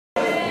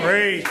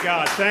Praise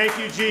God. Thank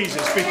you,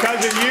 Jesus.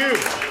 Because of you,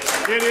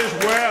 it is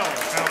well.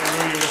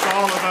 Hallelujah. With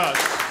all of us.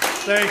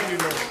 Thank you,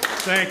 Lord.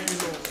 Thank you,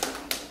 Lord.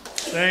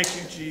 Thank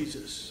you,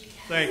 Jesus.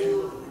 Thank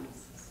you, Lord.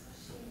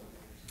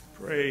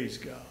 Praise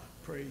God.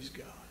 Praise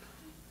God.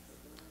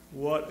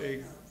 What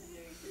a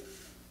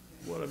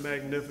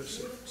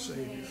magnificent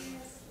Savior.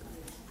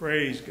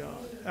 Praise God.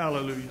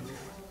 Hallelujah.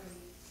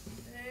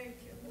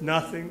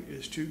 Nothing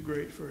is too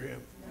great for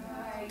him.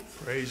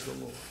 Praise the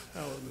Lord.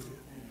 Hallelujah.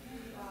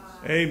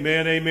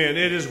 Amen, amen.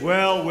 It is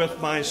well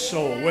with my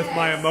soul, with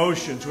my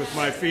emotions, with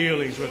my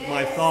feelings, with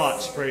my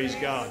thoughts. Praise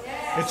God.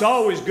 It's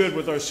always good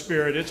with our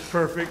spirit. It's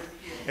perfect.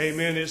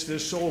 Amen. It's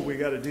this soul we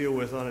got to deal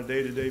with on a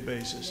day-to-day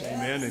basis.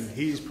 Amen. And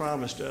he's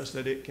promised us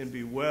that it can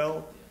be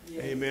well,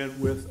 amen,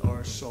 with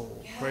our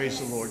soul.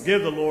 Praise the Lord.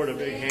 Give the Lord a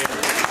big hand.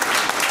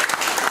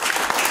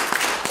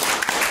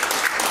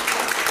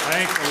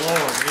 Thank the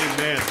Lord.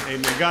 Amen.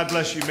 Amen. God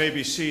bless you. You may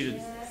be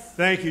seated.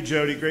 Thank you,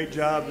 Jody. Great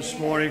job this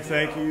morning.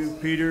 Thank you,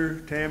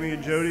 Peter, Tammy,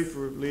 and Jody,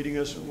 for leading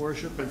us in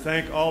worship. And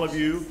thank all of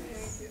you,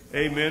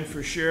 amen,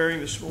 for sharing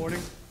this morning.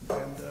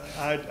 And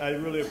I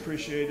really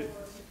appreciate it.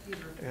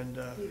 And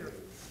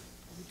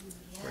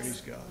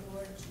praise God.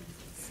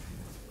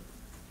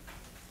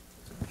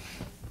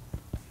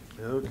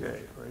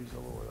 Okay, praise the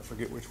Lord. I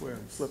forget which way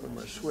I'm flipping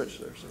my switch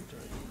there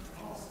sometimes.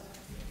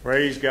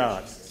 Praise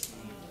God.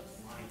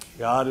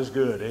 God is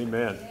good.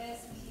 Amen.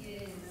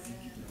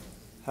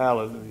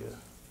 Hallelujah.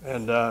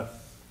 And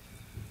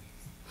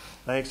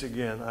thanks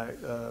again.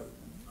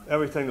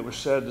 Everything that was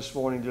said this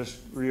morning just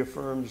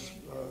reaffirms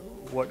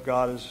what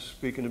God is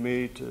speaking to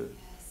me to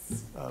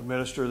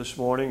minister this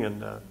morning.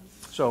 And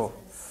so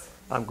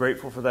I'm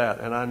grateful for that.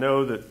 And I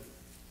know that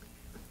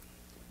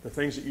the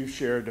things that you've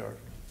shared are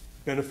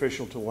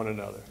beneficial to one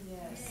another.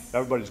 Yes.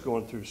 Everybody's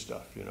going through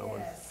stuff, you know.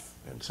 Yes.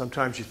 And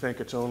sometimes you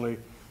think it's only,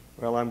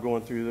 well, I'm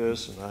going through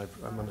this and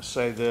I'm going to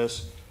say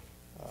this.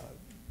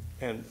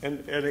 And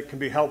it can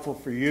be helpful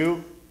for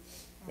you.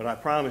 But I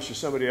promise you,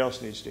 somebody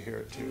else needs to hear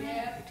it too.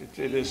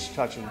 It is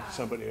touching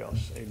somebody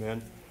else.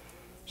 Amen.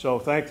 So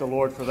thank the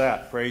Lord for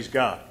that. Praise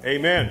God.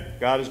 Amen.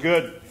 God is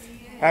good.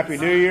 Happy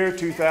New Year,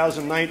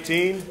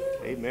 2019.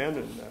 Amen.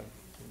 And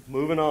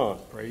moving on.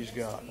 Praise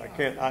God.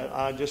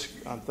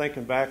 I'm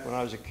thinking back when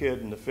I was a kid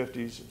in the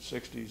 50s and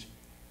 60s.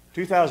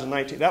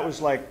 2019, that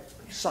was like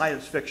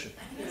science fiction.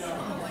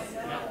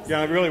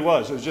 Yeah, it really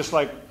was. It was just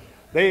like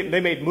they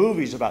made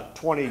movies about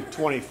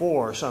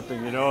 2024 or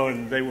something, you know,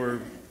 and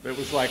it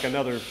was like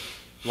another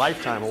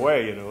lifetime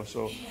away, you know,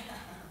 so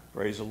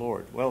praise the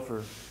Lord. Well,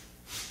 for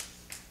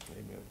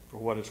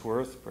what it's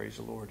worth, praise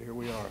the Lord. Here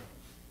we are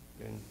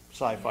in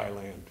sci-fi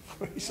land.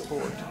 Praise the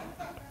Lord.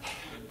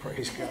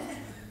 Praise God.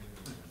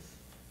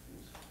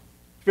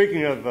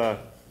 Speaking of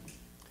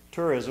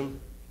tourism,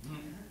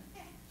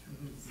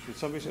 did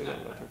somebody say that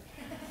about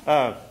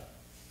tourism?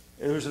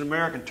 There was an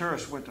American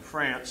tourist who went to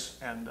France,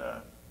 and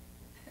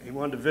he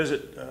wanted to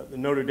visit the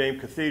Notre Dame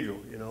Cathedral,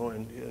 you know,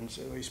 and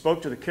so he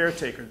spoke to the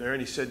caretaker there,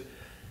 and he said,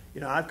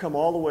 you know, I've come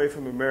all the way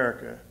from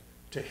America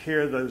to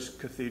hear those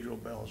cathedral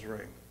bells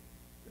ring.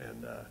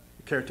 And the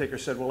caretaker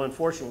said, well,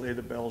 unfortunately,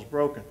 the bell's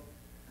broken.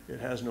 It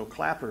has no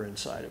clapper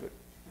inside of it.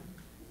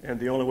 And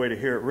the only way to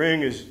hear it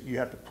ring is you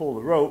have to pull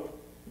the rope,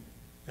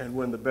 and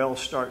when the bell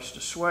starts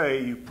to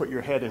sway, you put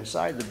your head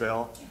inside the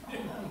bell,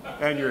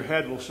 and your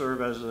head will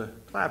serve as a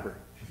clapper.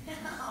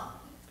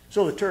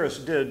 So the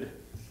tourist did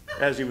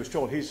as he was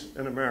told. He's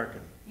an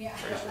American. Yeah.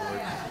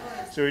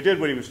 So he did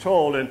what he was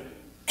told,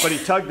 but he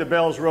tugged the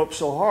bell's rope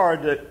so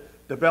hard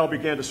that the bell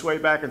began to sway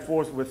back and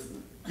forth with,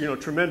 you know,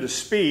 tremendous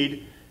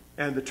speed,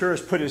 and the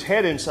tourist put his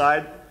head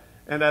inside,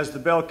 and as the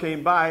bell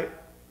came by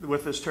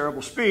with this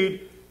terrible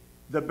speed,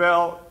 the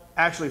bell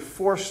actually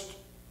forced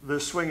the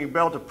swinging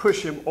bell to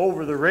push him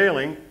over the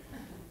railing,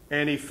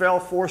 and he fell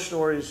 4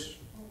 stories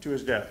to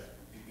his death.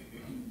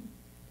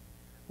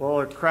 Well,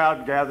 a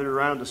crowd gathered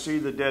around to see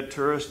the dead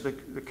tourist. The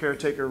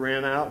caretaker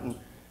ran out, and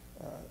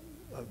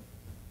a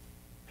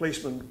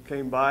policeman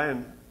came by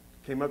and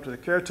came up to the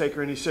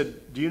caretaker, and he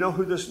said, do you know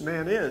who this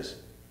man is?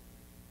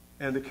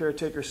 And the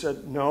caretaker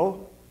said,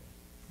 no,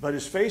 but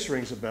his face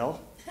rings a bell.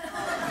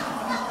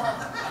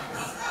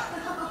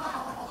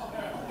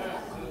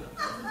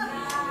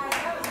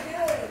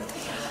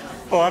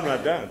 Oh, I'm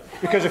not done.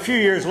 Because a few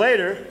years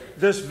later,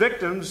 this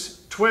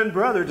victim's twin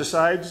brother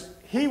decides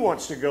he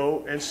wants to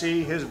go and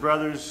see his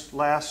brother's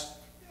last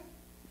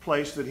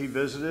place that he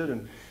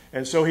visited.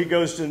 And so he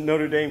goes to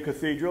Notre Dame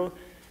Cathedral,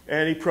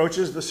 and he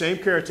approaches the same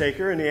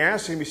caretaker, and he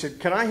asks him, he said,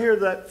 can I hear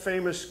that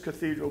famous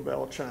cathedral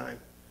bell chime?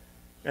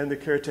 And the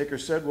caretaker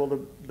said, well,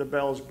 the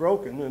bell is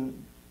broken,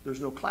 and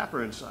there's no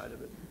clapper inside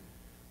of it.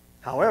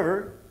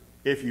 However,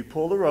 if you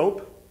pull the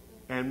rope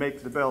and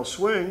make the bell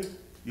swing,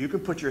 you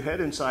can put your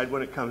head inside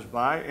when it comes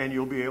by, and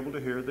you'll be able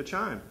to hear the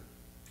chime.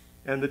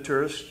 And the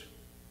tourist,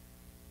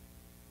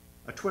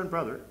 a twin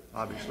brother,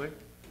 obviously,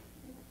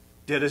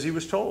 did as he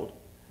was told.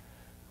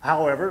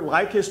 However,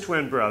 like his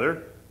twin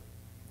brother,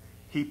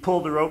 he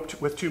pulled the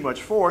rope with too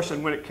much force,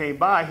 and when it came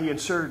by, he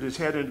inserted his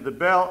head into the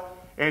bell,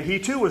 and he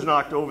too was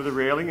knocked over the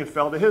railing and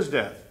fell to his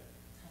death.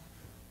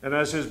 And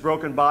as his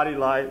broken body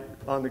lies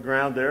on the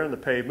ground there on the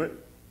pavement,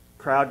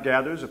 crowd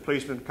gathers. A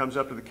policeman comes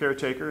up to the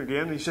caretaker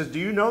again. And he says, "Do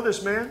you know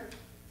this man?"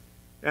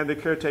 And the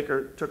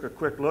caretaker took a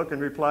quick look and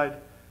replied,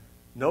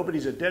 "No, but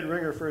he's a dead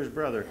ringer for his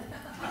brother."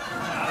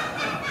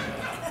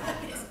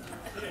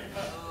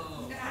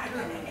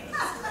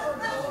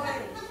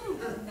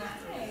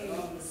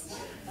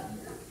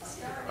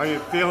 Are you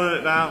feeling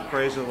it now?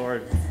 Praise the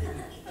Lord.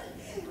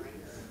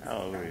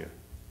 Hallelujah.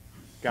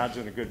 God's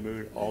in a good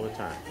mood all the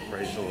time.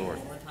 Praise the Lord.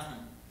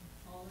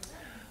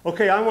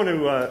 Okay, I want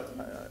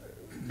to,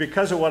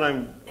 because of what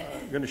I'm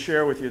going to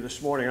share with you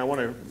this morning, I want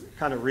to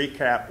kind of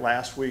recap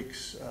last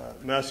week's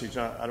message.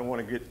 I don't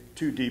want to get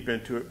too deep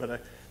into it,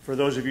 but for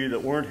those of you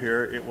that weren't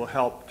here, it will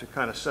help to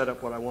kind of set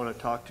up what I want to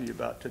talk to you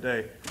about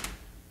today.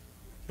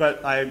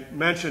 But I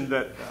mentioned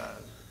that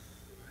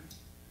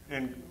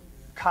in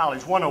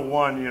college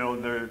 101, you know,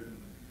 the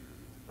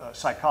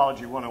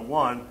psychology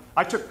 101,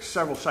 I took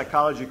several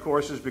psychology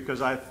courses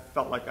because I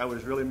felt like I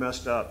was really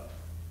messed up.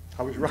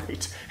 I was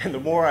right. And the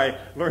more I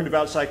learned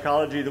about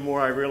psychology, the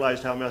more I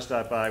realized how messed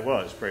up I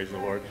was, praise the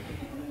Lord.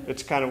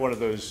 It's kind of one of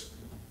those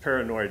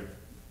paranoid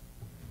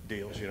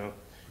deals, you know.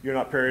 You're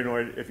not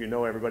paranoid if you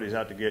know everybody's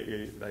out to get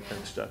you, that kind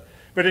of stuff.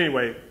 But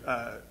anyway,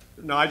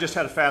 no, I just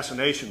had a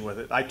fascination with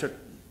it. I took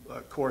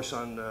a course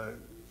on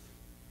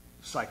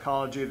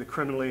psychology, the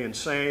criminally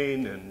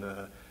insane, and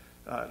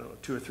I don't know,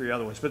 2 or 3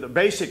 other ones. But the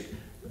basic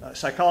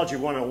psychology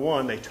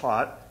 101, they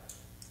taught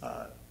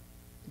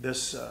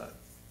this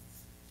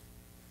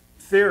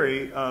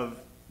theory of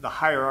the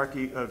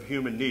hierarchy of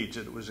human needs.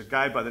 It was a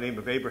guy by the name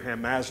of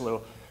Abraham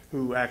Maslow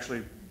who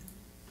actually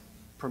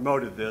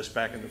promoted this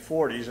back in the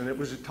 40s, and it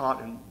was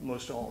taught in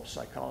most all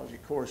psychology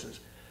courses.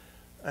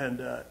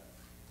 And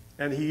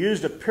he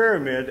used a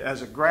pyramid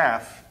as a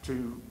graph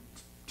to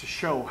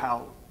show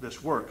how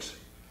this works.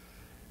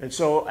 And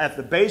so at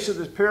the base of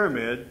this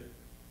pyramid,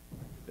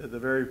 the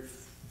very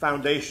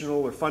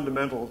foundational or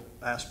fundamental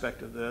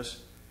aspect of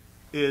this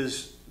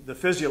is the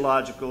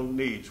physiological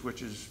needs,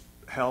 which is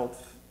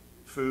health,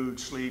 food,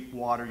 sleep,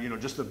 water, you know,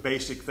 just the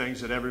basic things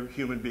that every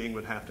human being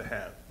would have to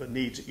have, the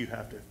needs that you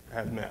have to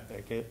have met,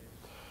 okay?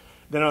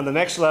 Then on the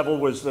next level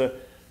was the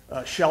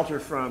shelter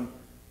from,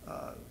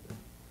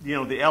 you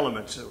know, the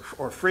elements,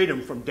 or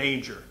freedom from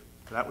danger.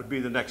 That would be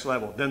the next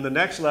level. Then the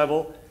next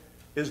level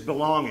is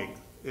belonging,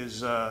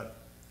 is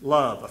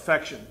love,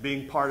 affection,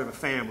 being part of a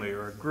family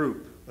or a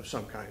group of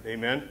some kind,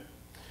 amen?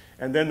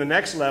 And then the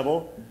next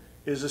level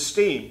is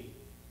esteem,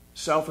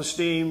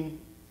 self-esteem,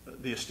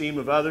 the esteem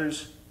of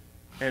others,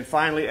 and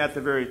finally at the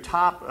very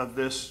top of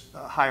this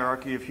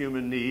hierarchy of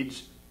human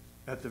needs,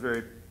 at the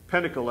very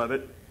pinnacle of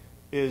it,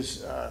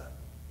 is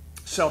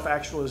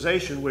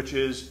self-actualization, which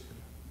is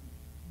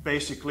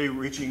basically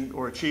reaching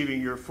or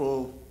achieving your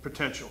full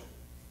potential.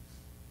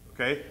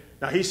 Okay?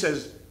 Now he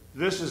says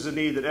this is the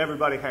need that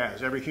everybody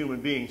has. Every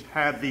human being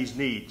have these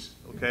needs.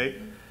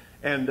 Okay?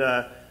 And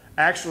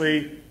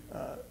actually,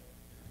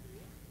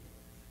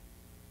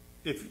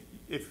 if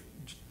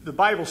the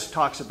Bible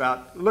talks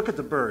about, look at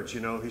the birds,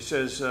 you know, he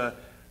says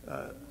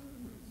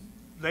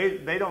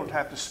they don't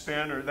have to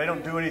spin, or they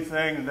don't do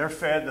anything, and they're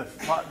fed,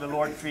 the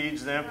Lord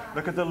feeds them.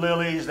 Look at the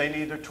lilies, they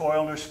neither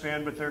toil nor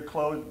spin, but they're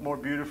clothed more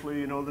beautifully,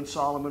 you know, than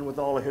Solomon with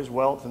all of his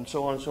wealth, and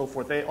so on and so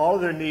forth. All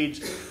of their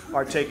needs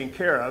are taken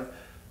care of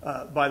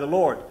by the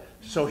Lord.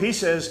 So he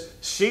says,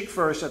 seek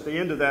first, at the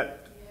end of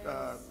that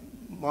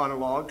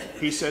monologue,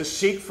 he says,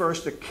 seek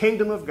first the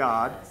kingdom of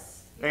God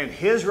and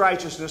his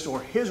righteousness, or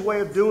his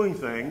way of doing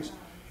things,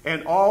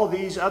 and all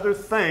these other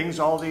things,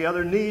 all the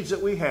other needs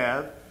that we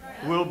have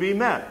will be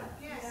met.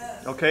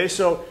 Okay,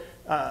 so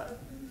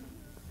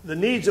the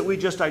needs that we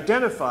just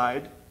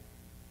identified,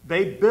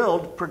 they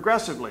build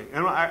progressively.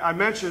 And I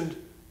mentioned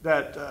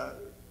that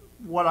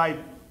what I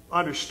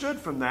understood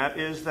from that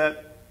is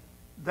that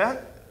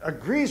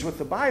agrees with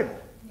the Bible.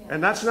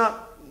 And that's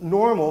not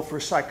normal for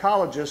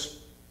psychologists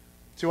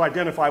to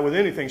identify with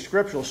anything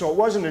scriptural. So it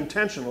wasn't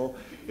intentional.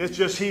 It's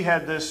just he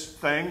had this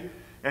thing,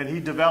 and he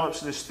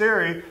develops this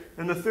theory,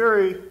 and the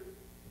theory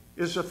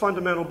is a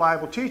fundamental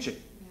Bible teaching.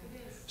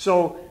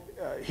 So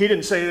he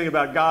didn't say anything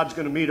about God's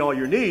going to meet all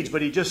your needs,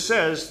 but he just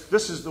says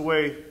this is the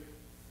way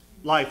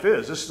life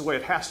is. This is the way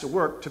it has to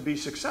work to be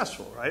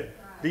successful, right?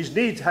 These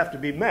needs have to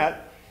be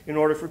met in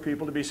order for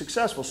people to be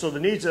successful. So the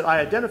needs that I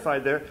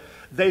identified there,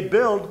 they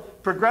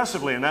build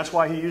progressively, and that's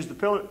why he used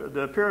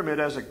the pyramid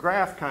as a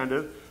graph kind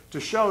of to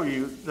show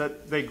you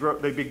that they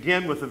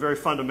begin with the very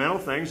fundamental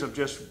things of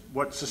just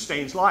what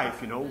sustains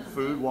life, you know,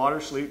 food, water,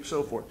 sleep,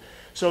 so forth.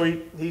 So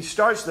he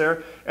starts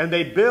there, and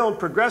they build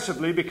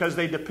progressively because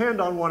they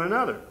depend on one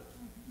another.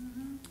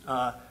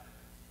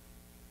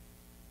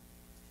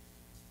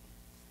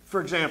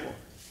 For example,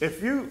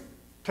 if you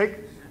take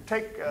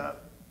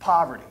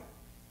poverty,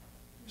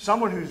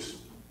 someone who's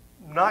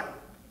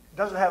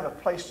doesn't have a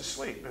place to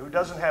sleep, who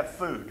doesn't have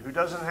food, who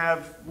doesn't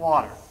have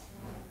water,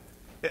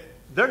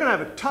 they're going to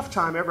have a tough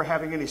time ever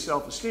having any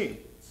self-esteem,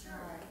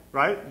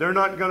 right? They're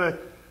not going to.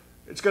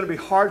 It's going to be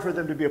hard for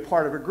them to be a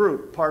part of a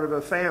group, part of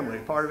a family,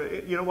 part of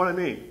a, you know what I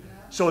mean?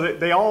 So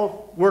they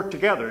all work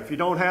together. If you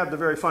don't have the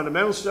very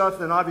fundamental stuff,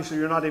 then obviously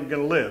you're not even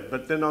going to live.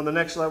 But then on the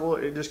next level,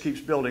 it just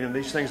keeps building, and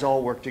these things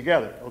all work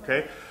together,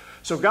 okay?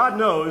 So God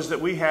knows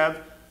that we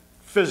have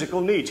physical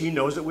needs. He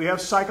knows that we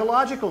have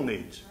psychological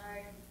needs.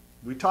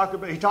 He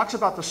talks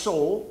about the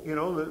soul, you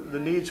know, the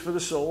needs for the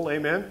soul,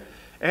 amen?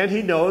 And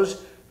he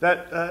knows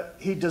that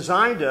he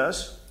designed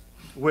us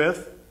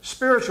with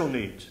spiritual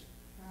needs,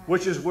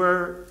 which is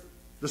where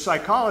the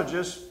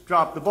psychologists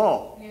drop the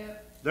ball. Yep.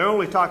 They're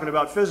only talking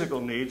about physical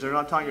needs. They're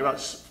not talking about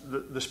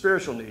the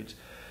spiritual needs.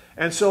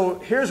 And so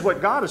here's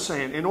what God is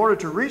saying. In order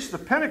to reach the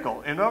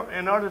pinnacle, in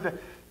order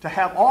to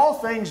have all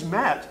things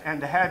met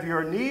and to have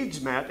your needs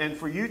met and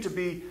for you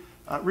to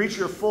reach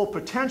your full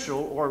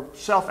potential or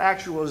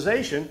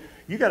self-actualization,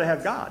 you got to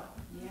have God.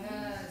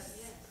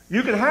 Yes.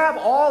 You can have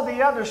all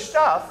the other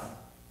stuff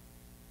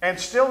and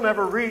still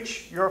never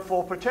reach your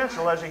full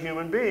potential as a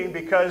human being,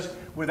 because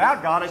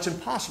without God it's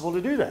impossible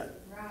to do that.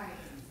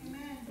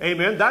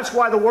 Amen. That's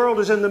why the world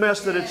is in the mess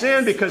that it's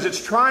in, because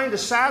it's trying to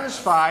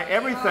satisfy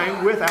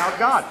everything without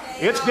God.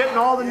 It's getting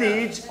all the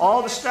needs,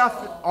 all the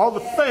stuff, all the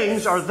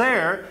things are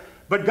there,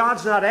 but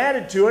God's not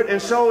added to it,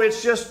 and so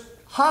it's just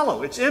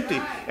hollow. It's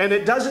empty, and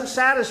it doesn't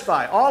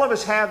satisfy. All of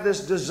us have this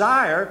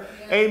desire,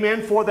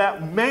 amen, for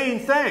that main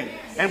thing,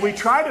 and we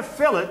try to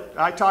fill it.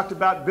 I talked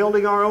about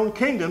building our own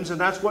kingdoms, and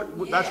that's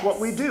what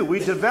we do. We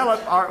develop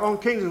our own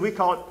kingdoms. We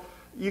call it,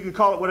 you can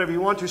call it whatever you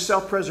want to,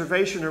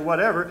 self-preservation or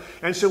whatever.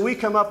 And so we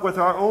come up with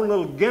our own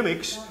little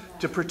gimmicks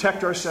to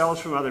protect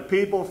ourselves from other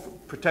people,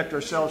 protect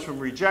ourselves from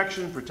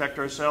rejection, protect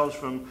ourselves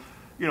from,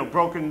 you know,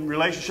 broken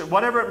relationship,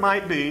 whatever it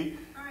might be.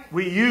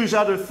 We use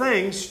other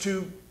things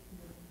to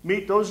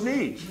meet those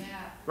needs,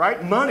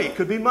 right? Money, it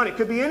could be money, it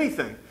could be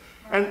anything.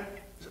 And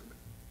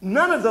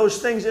none of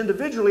those things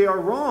individually are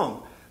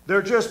wrong.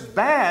 They're just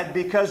bad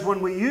because when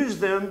we use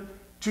them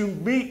to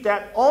meet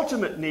that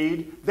ultimate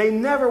need, they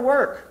never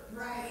work.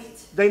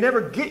 They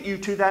never get you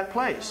to that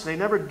place. They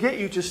never get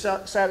you to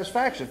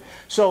satisfaction.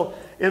 So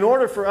in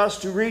order for us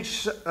to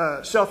reach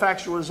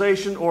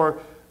self-actualization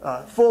or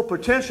full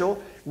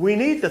potential, we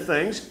need the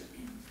things,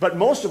 but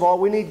most of all,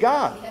 we need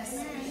God.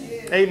 Yes.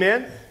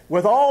 Amen.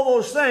 With all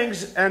those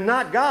things and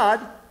not God,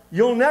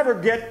 you'll never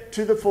get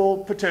to the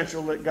full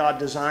potential that God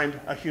designed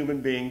a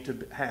human being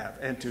to have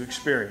and to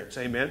experience.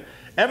 Amen.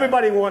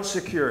 Everybody wants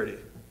security.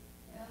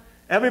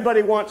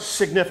 Everybody wants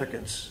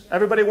significance.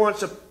 Everybody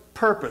wants a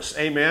purpose.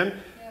 Amen.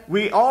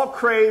 We all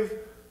crave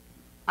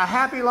a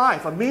happy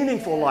life, a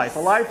meaningful life, a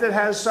life that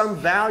has some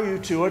value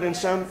to it and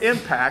some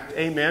impact,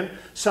 amen,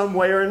 some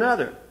way or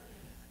another.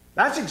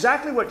 That's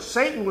exactly what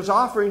Satan was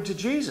offering to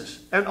Jesus,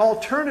 an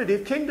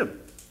alternative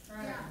kingdom.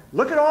 Right.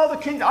 Look at all the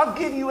kingdom. I'll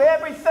give you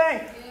everything.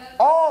 Yeah.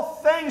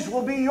 All things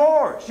will be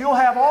yours. You'll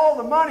have all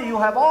the money. You'll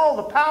have all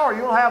the power.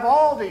 You'll have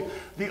all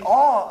the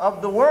awe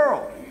of the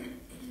world.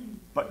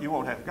 But you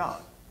won't have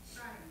God.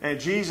 Right. And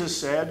Jesus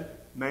said,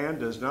 man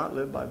does not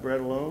live by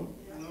bread alone.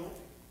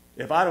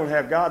 If I don't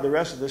have God, the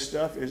rest of this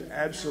stuff is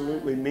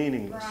absolutely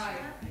meaningless.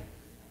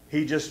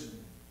 He just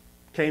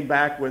came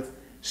back with,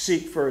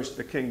 seek first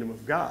the kingdom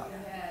of God.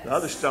 The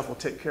other stuff will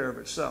take care of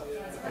itself.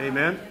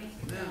 Amen?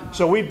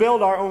 So we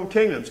build our own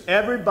kingdoms.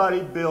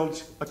 Everybody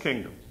builds a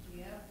kingdom.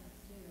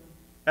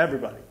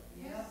 Everybody.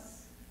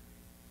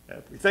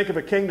 If we think of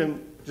a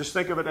kingdom, just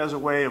think of it as a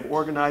way of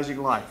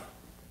organizing life.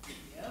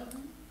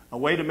 A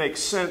way to make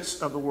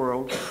sense of the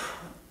world.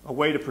 A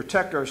way to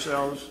protect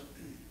ourselves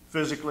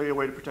physically, a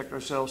way to protect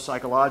ourselves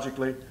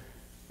psychologically.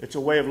 It's a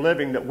way of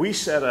living that we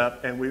set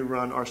up and we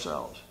run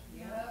ourselves.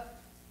 Yep.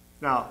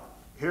 Now,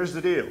 here's the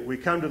deal. We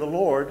come to the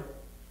Lord,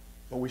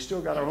 but we still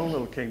got our own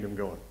little kingdom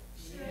going.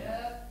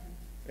 Yep.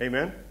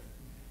 Amen?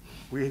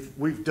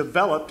 We've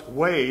developed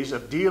ways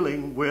of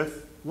dealing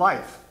with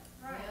life.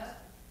 Right.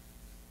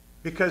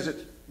 Because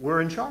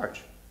we're in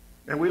charge.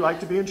 And we like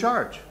to be in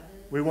charge.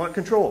 We want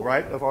control,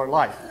 right, of our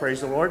life.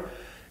 Praise the Lord.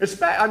 It's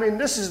bad. I mean,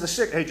 this is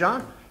the hey,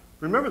 John,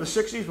 remember the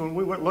 60s when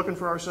we went looking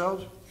for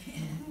ourselves?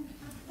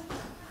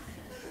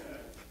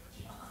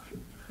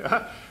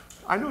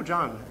 I know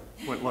John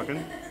went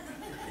looking.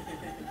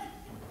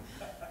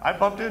 I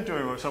bumped into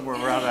him somewhere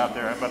around out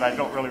there, but I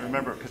don't really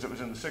remember it because it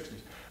was in the 60s.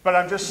 But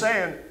I'm just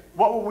saying,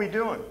 what were we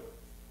doing?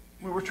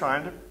 We were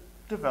trying to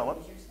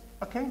develop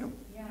a kingdom.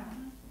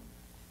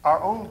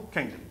 Our own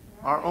kingdom.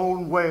 Our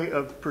own way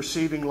of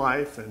perceiving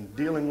life and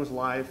dealing with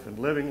life and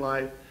living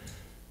life.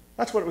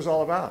 That's what it was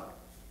all about.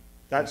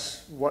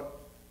 That's what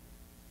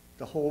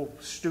the whole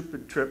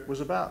stupid trip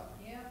was about.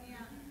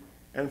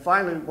 And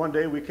finally, one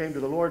day we came to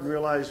the Lord and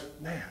realized,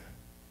 man,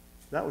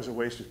 that was a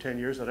waste of 10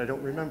 years that I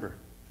don't remember.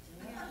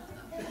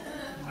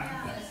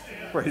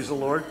 Praise the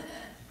Lord.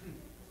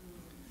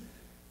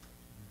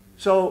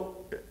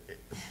 So,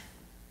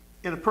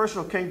 in a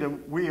personal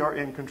kingdom, we are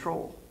in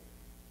control.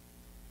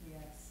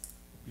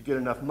 You get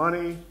enough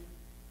money,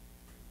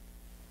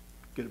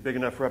 get a big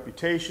enough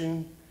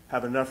reputation,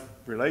 have enough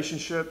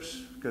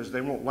relationships, because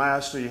they won't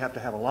last, so you have to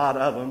have a lot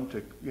of them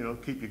to,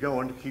 keep you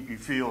going, to keep you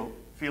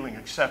feeling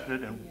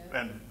accepted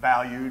and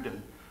valued,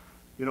 and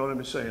you know what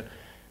I'm saying.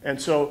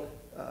 And so,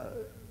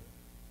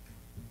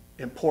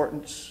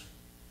 importance,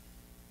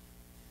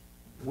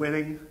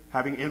 winning,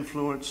 having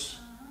influence.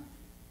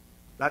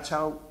 That's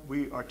how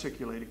we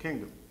articulate a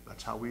kingdom.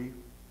 That's how we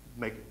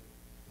make it.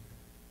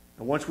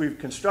 And once we've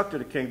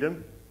constructed a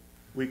kingdom,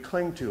 we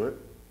cling to it.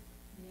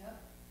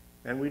 Yep.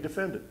 And we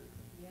defend it.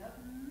 Yep.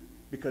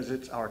 Because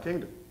it's our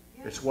kingdom.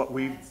 Yep. It's what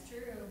we've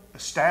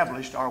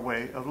established our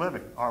way of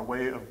living, our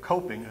way of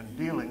coping and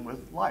dealing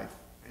with life.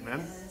 Amen?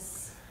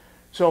 Yes.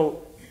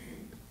 So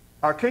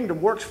our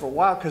kingdom works for a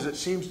while because it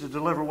seems to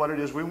deliver what it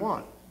is we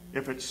want.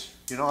 If it's,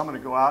 I'm going to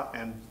go out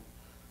and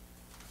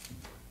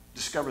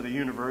discover the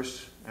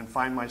universe and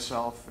find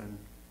myself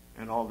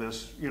and all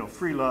this,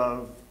 free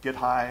love, get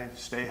high,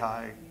 stay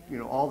high,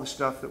 all the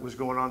stuff that was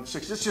going on in the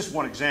 60s. It's just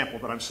one example,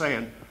 but I'm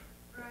saying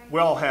we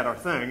all had our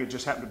thing. It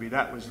just happened to be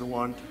that was the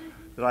one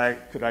that I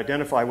could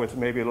identify with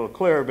maybe a little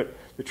clearer. But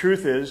the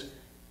truth is,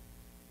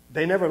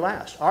 they never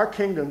last. Our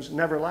kingdoms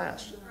never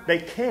last. They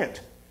can't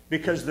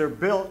because they're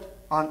built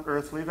on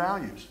earthly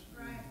values.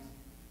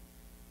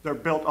 They're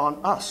built on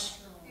us.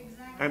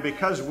 And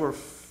because we're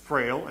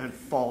frail and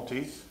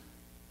faulty,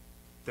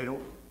 they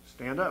don't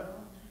stand up.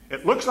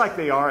 It looks like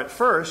they are at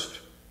first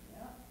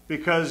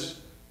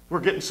because we're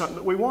getting something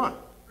that we want.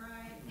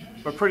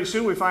 But pretty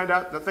soon we find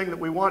out the thing that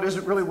we want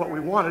isn't really what we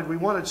wanted. We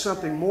wanted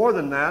something more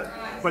than that.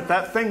 But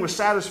that thing was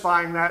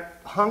satisfying that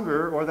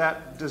hunger or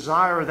that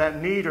desire or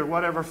that need or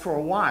whatever for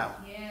a while.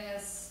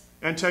 Yes.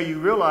 Until you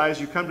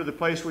realize, you come to the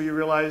place where you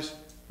realize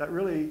that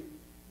really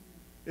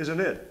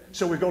isn't it.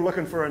 So we go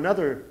looking for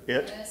another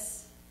it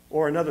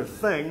or another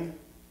thing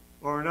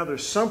or another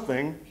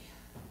something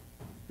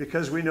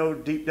because we know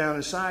deep down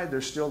inside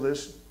there's still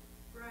this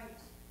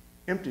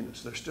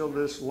emptiness. There's still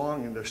this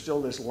longing. There's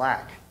still this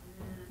lack.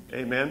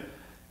 Amen.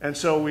 And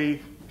so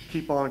we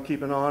keep on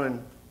keeping on,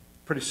 and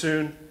pretty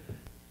soon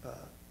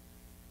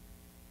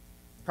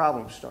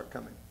problems start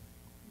coming.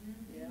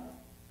 Yeah.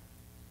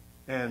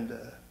 And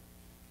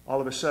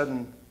all of a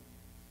sudden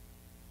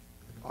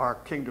our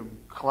kingdom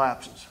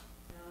collapses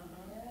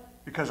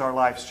because our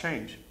lives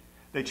change.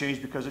 They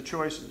change because of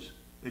choices.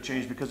 They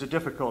change because of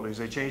difficulties.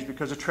 They change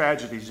because of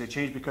tragedies. They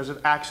change because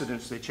of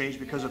accidents. They change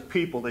because of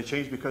people. They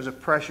change because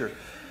of pressure.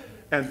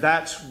 And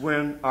that's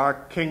when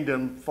our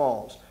kingdom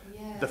falls.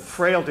 The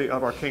frailty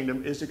of our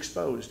kingdom is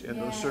exposed in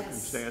those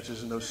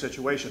circumstances, in those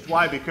situations.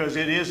 Why? Because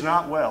it is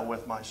not well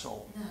with my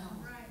soul. No.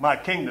 My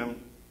kingdom,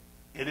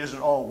 it isn't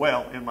all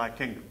well in my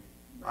kingdom.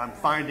 I'm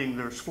finding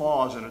there's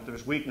flaws in it.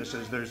 There's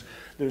weaknesses.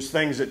 There's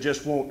things that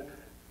just won't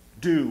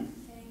do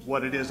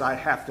what it is I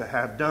have to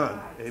have done.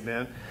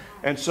 Amen.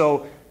 And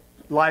so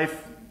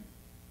life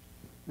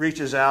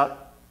reaches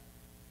out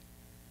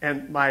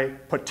and my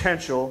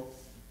potential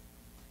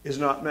is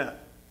not met.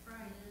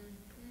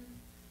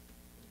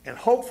 And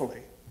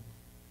hopefully,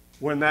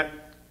 when that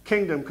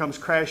kingdom comes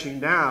crashing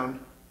down,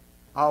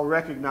 I'll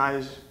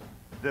recognize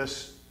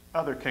this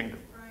other kingdom.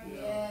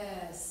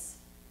 Yes.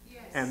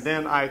 And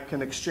then I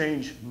can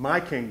exchange my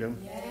kingdom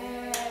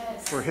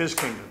for his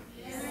kingdom.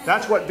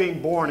 That's what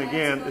being born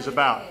again is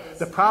about.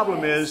 The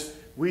problem is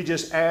we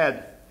just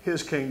add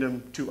his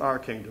kingdom to our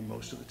kingdom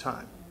most of the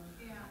time.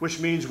 Which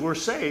means we're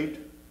saved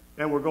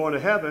and we're going to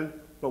heaven,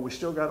 but we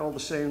still got all the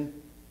same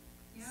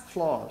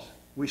flaws.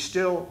 We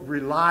still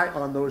rely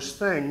on those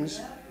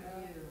things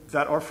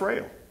that are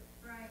frail,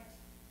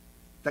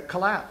 that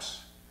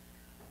collapse.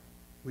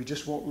 We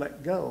just won't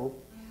let go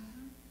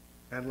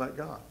and let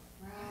God.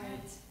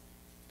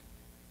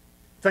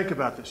 Think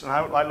about this. And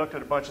I looked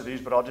at a bunch of these,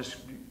 but I'll just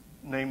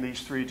name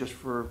these three just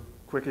for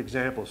quick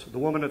examples. The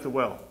woman at the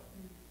well.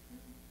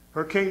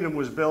 Her kingdom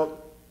was built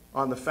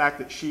on the fact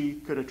that she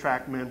could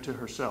attract men to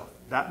herself.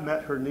 That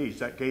met her needs.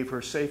 That gave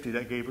her safety.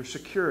 That gave her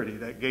security.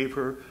 That gave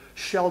her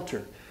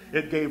shelter.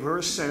 It gave her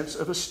a sense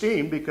of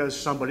esteem because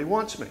somebody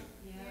wants me.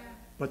 Yeah.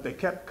 But they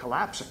kept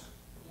collapsing.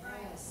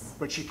 Yes.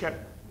 But she kept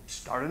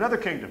starting another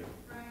kingdom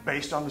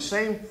based on the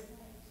same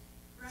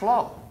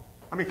flaw.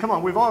 I mean, come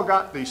on, we've all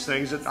got these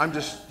things that I'm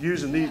just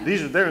using.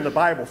 These are there in the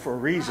Bible for a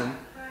reason.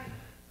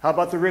 How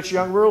about the rich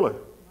young ruler?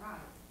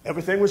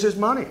 Everything was his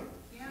money.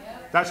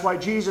 That's why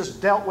Jesus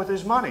dealt with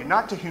his money,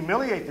 not to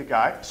humiliate the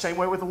guy. Same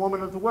way with the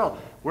woman at the well.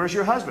 Where's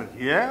your husband?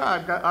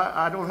 Yeah,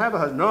 I don't have a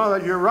husband. No,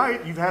 you're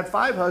right. You've had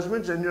 5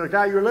 husbands, and the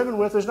guy you're living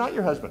with is not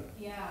your husband.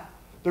 Yeah.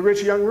 The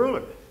rich young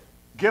ruler.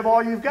 Give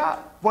all you've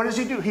got. What does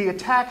he do? He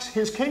attacks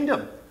his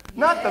kingdom.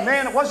 Not the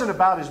man. It wasn't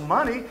about his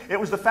money. It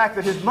was the fact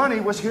that his money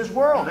was his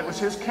world. It was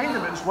his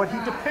kingdom. It was what he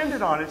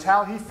depended on. It's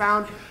how he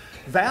found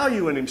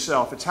value in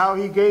himself. It's how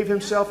he gave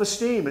himself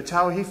esteem. It's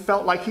how he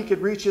felt like he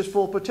could reach his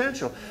full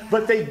potential.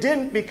 But they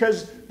didn't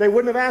because they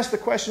wouldn't have asked the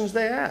questions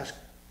they asked.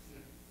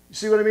 You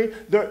see what I mean?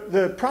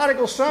 The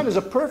prodigal son is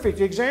a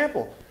perfect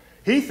example.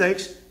 He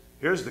thinks,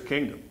 here's the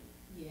kingdom.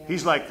 Yeah.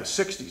 He's like the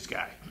 60s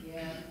guy.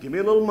 Yeah. Give me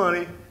a little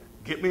money,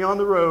 get me on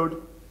the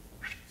road,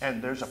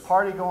 and there's a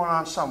party going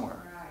on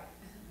somewhere. Right.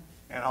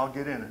 And I'll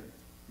get in it.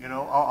 You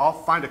know,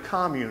 I'll find a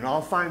commune.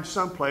 I'll find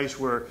some place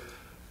where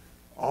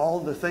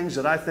all the things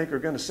that I think are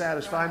going to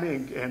satisfy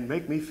me and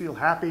make me feel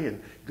happy and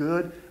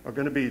good are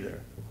going to be there.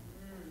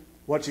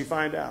 What's he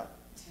find out?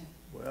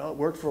 Well, it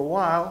worked for a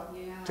while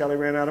until he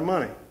ran out of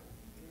money.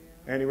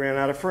 And he ran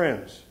out of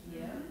friends.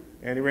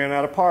 and he ran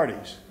out of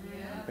parties.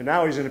 And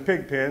now he's in a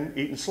pig pen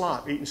eating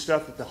slop, eating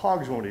stuff that the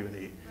hogs won't even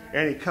eat.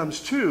 And he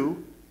comes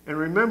to and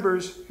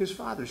remembers his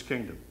father's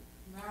kingdom.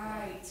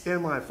 Right.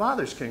 In my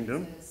father's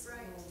kingdom,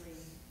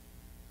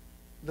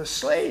 the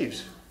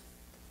slaves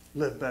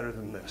live better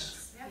than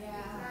this.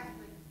 Yeah.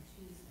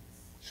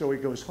 So he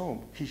goes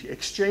home. He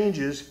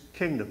exchanges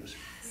kingdoms.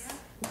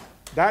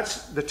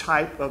 That's the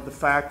type of the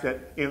fact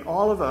that in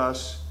all of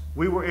us,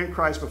 we were in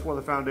Christ before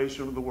the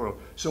foundation of the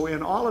world. So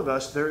in all of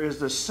us, there is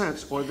this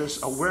sense or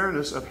this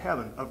awareness of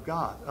heaven, of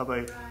God, of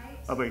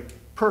a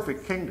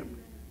perfect kingdom.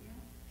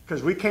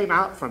 Because we came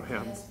out from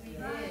him.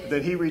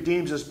 Then he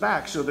redeems us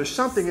back. So there's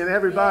something in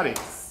everybody.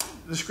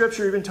 The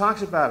scripture even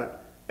talks about it.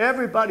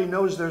 Everybody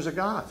knows there's a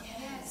God.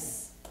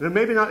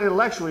 Maybe not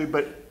intellectually,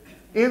 but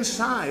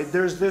inside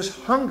there's this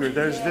hunger,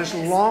 there's this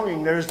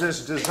longing, there's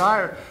this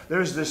desire,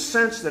 there's this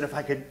sense that if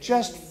I could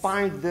just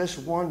find this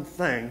one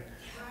thing,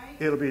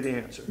 it'll be the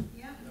answer.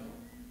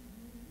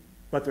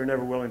 But they're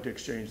never willing to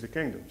exchange the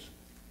kingdoms.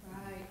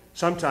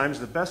 Sometimes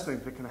the best thing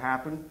that can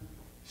happen,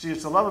 see,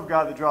 it's the love of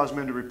God that draws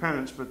men to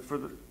repentance, but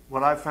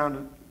what I've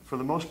found, for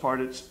the most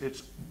part,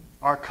 it's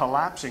our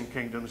collapsing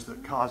kingdoms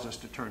that cause us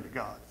to turn to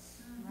God.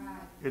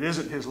 It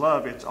isn't his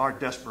love, it's our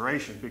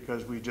desperation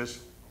because we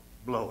just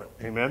blow it.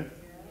 Amen?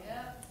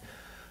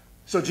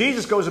 So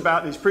Jesus goes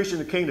about and he's preaching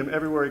the kingdom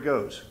everywhere he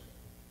goes.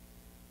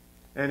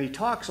 And he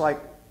talks like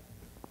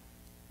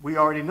we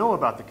already know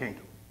about the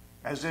kingdom.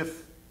 As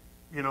if,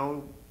 he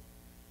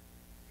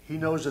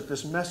knows that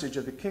this message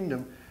of the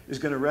kingdom is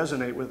going to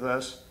resonate with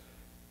us.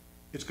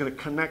 It's going to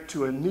connect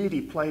to a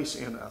needy place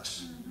in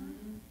us.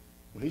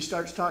 When he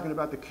starts talking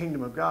about the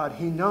kingdom of God,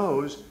 he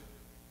knows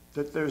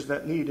that there's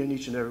that need in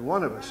each and every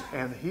one of us.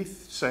 And he's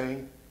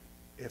saying,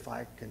 if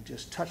I can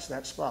just touch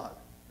that spot,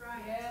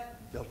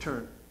 they'll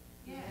turn.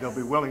 They'll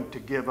be willing to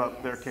give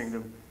up their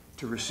kingdom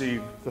to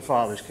receive the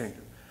Father's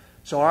kingdom.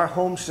 So our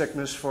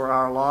homesickness for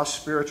our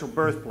lost spiritual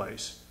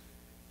birthplace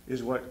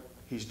is what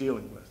he's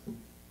dealing with.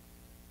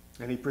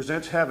 And he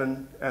presents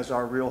heaven as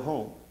our real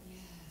home.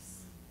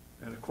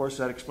 And of course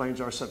that explains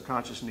our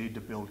subconscious need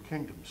to build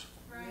kingdoms.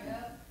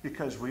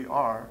 Because we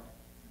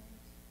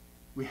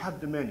have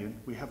dominion,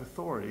 we have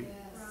authority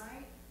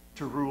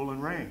to rule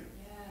and reign.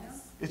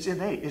 It's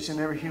innate, it's in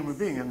every human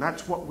being. And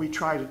that's what we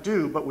try to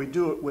do, but we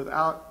do it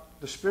without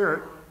the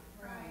Spirit.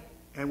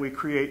 And we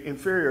create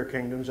inferior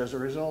kingdoms as a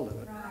result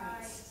of it.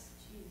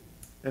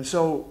 And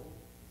so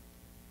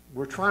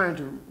we're trying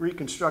to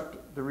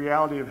reconstruct the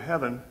reality of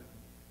heaven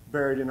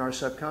buried in our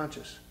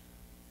subconscious.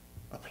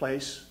 A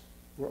place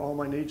where all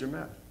my needs are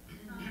met.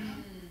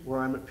 Where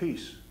I'm at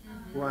peace.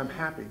 Where I'm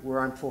happy. Where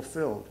I'm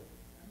fulfilled.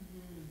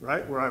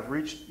 Right? Where I've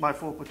reached my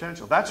full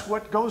potential. That's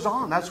what goes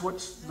on. That's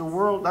what's the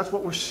world, that's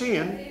what we're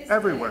seeing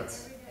everywhere.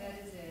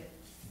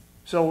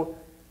 So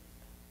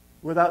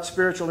without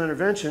spiritual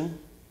intervention,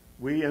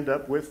 we end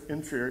up with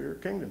inferior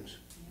kingdoms.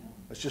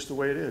 That's just the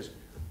way it is.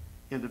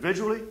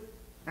 Individually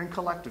and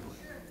collectively.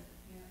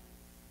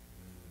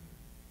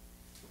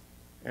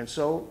 And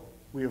so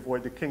we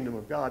avoid the kingdom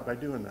of God by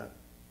doing that.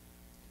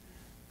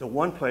 The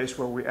one place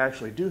where we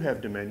actually do have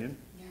dominion,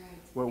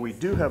 where we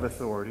do have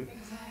authority,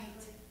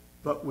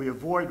 but we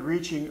avoid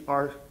reaching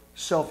our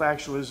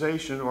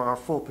self-actualization or our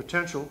full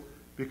potential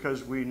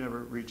because we never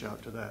reach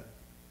out to that.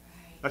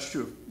 That's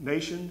true of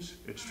nations.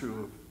 It's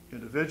true of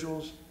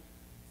individuals.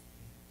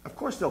 Of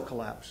course they'll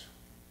collapse.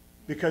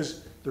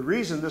 Because the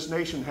reason this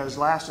nation has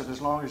lasted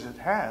as long as it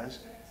has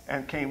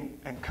and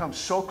come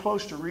so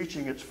close to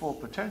reaching its full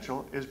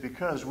potential is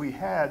because we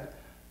had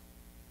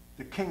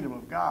the kingdom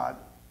of God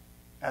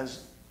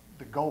as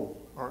the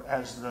goal or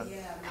as the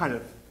kind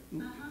of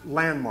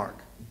landmark.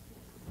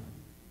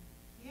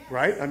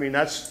 Right? I mean,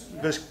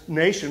 this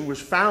nation was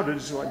founded,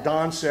 as what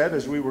Don said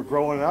as we were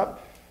growing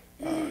up.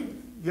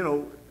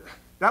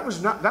 That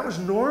was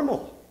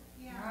normal.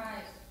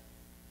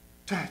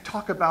 To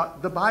talk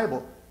about the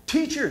Bible.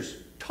 Teachers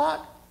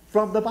taught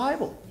from the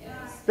Bible.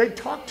 They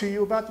talked to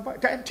you about the Bible.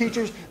 They had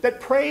teachers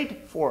that prayed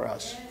for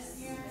us.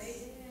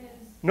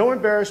 No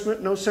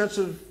embarrassment, no sense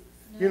of,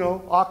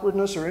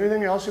 awkwardness or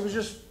anything else. It was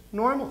just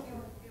normal.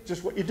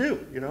 Just what you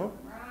do,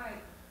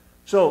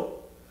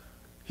 So,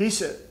 he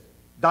said,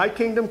 thy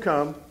kingdom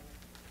come,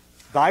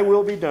 thy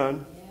will be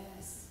done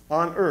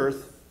on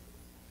earth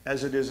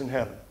as it is in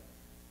heaven.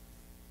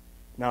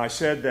 Now, I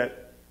said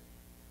that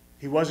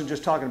he wasn't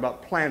just talking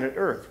about planet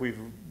Earth. We've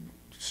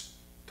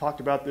talked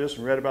about this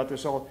and read about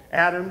this all.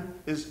 Adam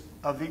is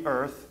of the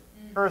earth,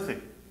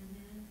 earthy.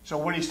 So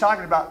when he's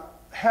talking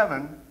about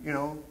heaven,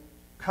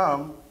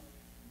 come,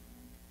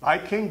 thy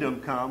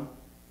kingdom come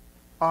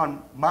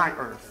on my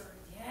earth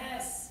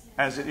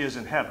as it is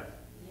in heaven.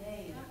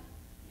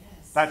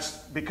 That's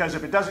because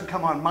if it doesn't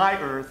come on my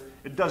earth,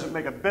 it doesn't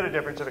make a bit of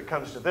difference if it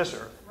comes to this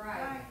earth.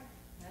 Right.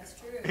 That's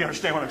true. You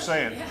understand what I'm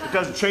saying? It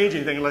doesn't change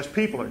anything unless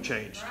people are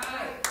changed.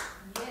 Right.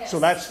 Yes.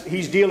 So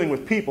he's dealing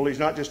with people. He's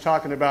not just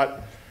talking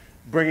about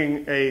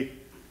bringing a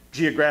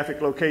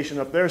geographic location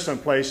up there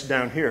someplace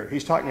down here.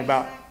 He's talking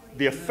about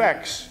the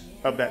effects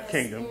of that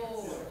kingdom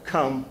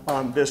come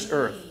on this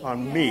earth,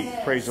 on me.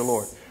 Praise the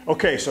Lord.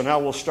 Okay, so now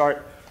we'll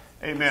start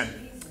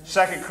Amen. 2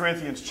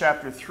 Corinthians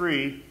chapter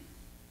 3,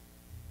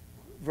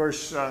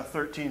 verse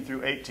 13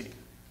 through 18.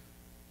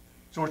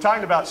 So we're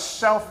talking about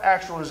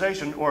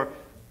self-actualization, or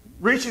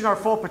reaching our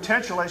full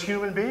potential as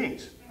human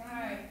beings.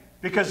 Right.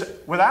 Because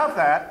without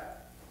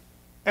that,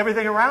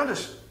 everything around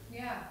us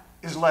Yeah.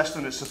 is less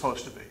than it's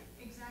supposed to be.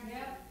 Exactly.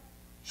 Yep.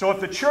 So if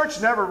the church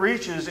never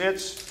reaches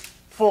its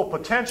full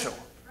potential,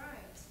 Right.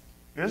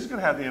 it isn't going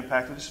to have the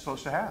impact that it's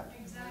supposed to have.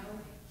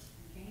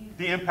 Exactly.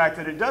 The impact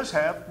that it does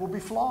have will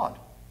be flawed.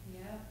 Yeah.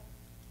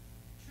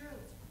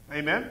 True.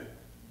 Amen?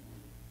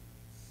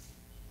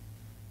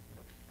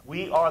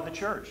 We are the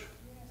church.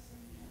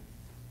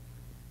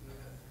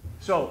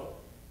 So,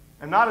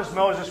 and not as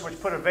Moses,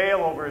 which put a veil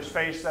over his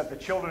face, that the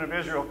children of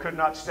Israel could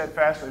not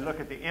steadfastly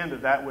look at the end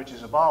of that which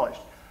is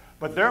abolished.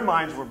 But their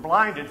minds were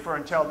blinded, for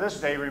until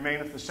this day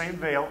remaineth the same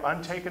veil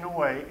untaken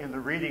away in the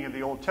reading of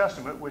the Old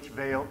Testament, which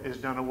veil is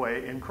done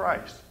away in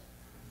Christ.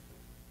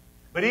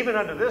 But even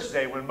unto this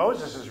day, when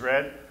Moses is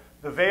read,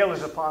 the veil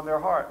is upon their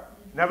heart.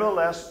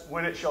 Nevertheless,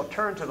 when it shall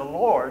turn to the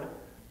Lord,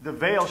 the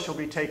veil shall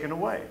be taken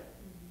away.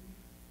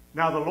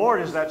 Now the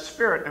Lord is that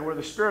Spirit, and where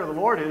the Spirit of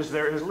the Lord is,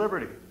 there is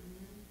liberty.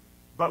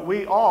 But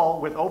we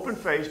all, with open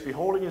face,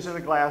 beholding as in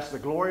a glass the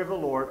glory of the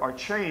Lord, are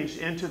changed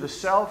into the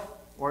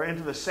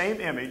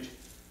same image,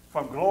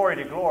 from glory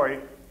to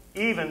glory,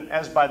 even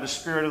as by the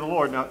Spirit of the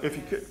Lord. Now,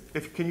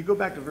 can you go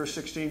back to verse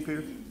 16,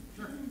 Peter?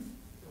 Sure.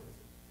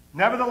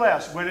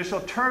 Nevertheless, when it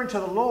shall turn to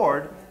the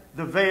Lord,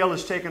 the veil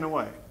is taken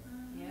away.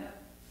 Yep.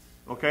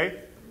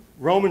 Okay?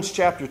 Romans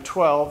chapter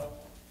 12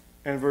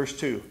 and verse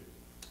 2.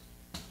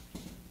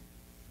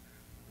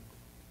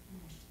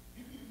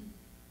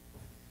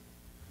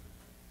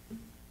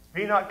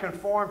 Be not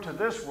conformed to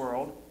this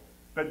world,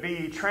 but be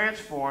ye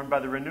transformed by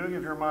the renewing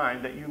of your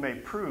mind, that you may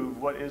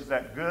prove what is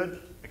that good,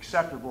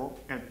 acceptable,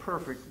 and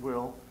perfect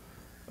will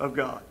of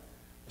God.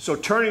 So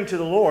turning to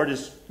the Lord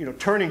is,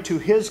 turning to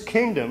His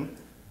kingdom.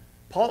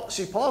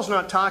 Paul's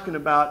not talking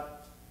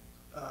about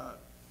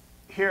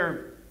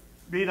here,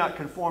 be not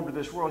conformed to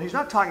this world. He's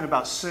not talking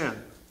about sin.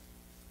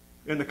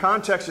 In the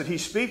context that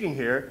he's speaking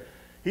here,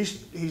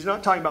 he's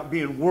not talking about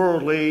being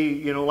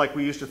worldly, like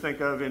we used to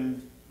think of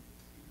in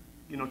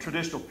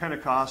traditional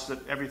Pentecost,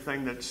 that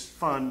everything that's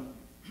fun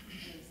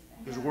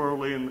is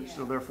worldly, and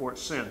so therefore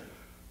it's sin.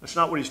 That's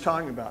not what he's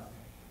talking about.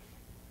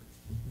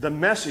 The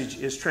message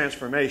is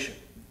transformation.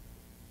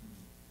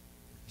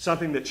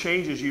 Something that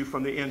changes you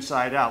from the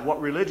inside out.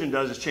 What religion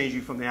does is change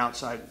you from the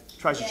outside,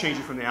 tries to change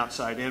you from the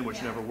outside in,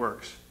 which never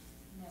works.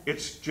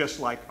 It's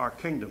just like our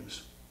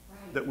kingdoms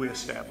that we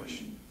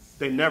establish.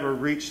 They never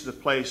reach the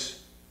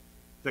place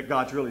that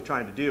God's really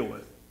trying to deal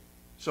with.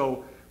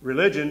 So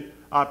religion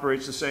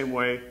operates the same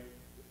way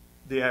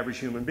the average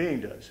human being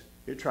does.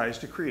 It tries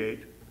to create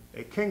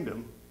a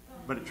kingdom,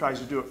 but it tries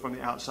to do it from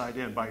the outside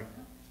in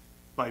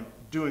by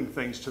doing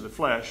things to the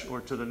flesh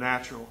or to the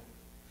natural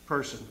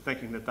person,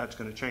 thinking that that's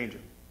going to change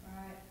him.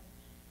 Right.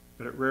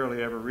 But it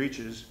rarely ever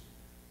reaches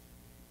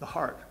the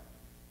heart.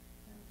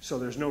 So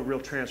there's no real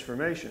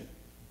transformation.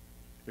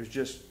 There's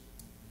just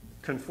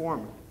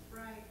conforming.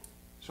 Right.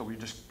 So we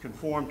just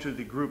conform to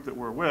the group that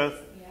we're with,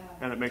 Yeah.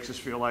 and it makes us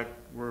feel like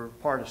we're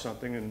part of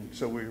something, and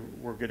so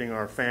we're getting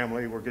our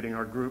family, we're getting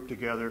our group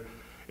together.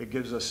 It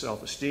gives us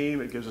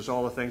self-esteem, it gives us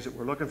all the things that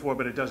we're looking for,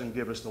 but it doesn't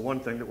give us the one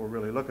thing that we're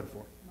really looking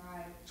for.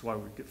 Right. That's why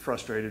we get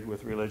frustrated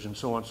with religion,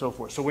 so on and so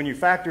forth. So when you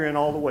factor in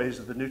all the ways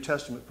that the New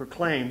Testament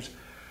proclaims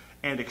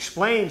and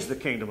explains the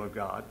kingdom of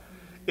God,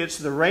 it's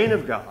the reign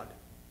of God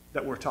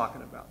that we're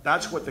talking about.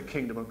 That's what the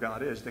kingdom of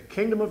God is. The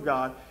kingdom of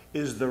God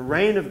is the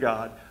reign of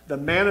God, the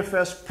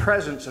manifest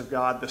presence of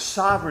God, the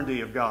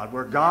sovereignty of God,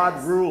 where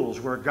God rules,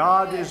 where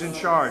God is in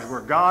charge,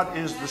 where God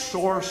is the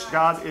source,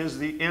 God is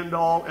the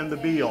end-all and the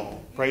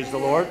be-all. Praise the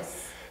Lord.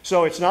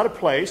 So it's not a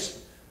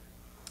place,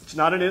 it's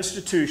not an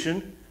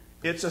institution,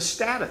 it's a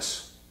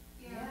status.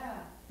 Yeah.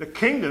 The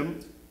kingdom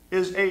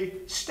is a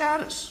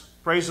status.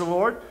 Praise the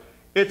Lord.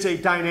 It's a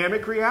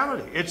dynamic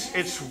reality.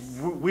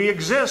 We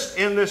exist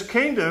in this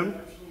kingdom.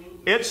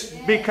 It's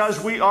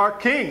because we are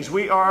kings.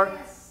 We are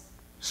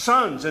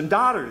sons and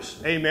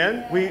daughters.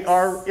 Amen. We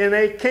are in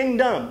a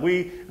kingdom.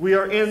 We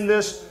are in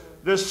this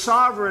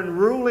sovereign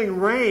ruling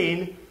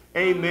reign,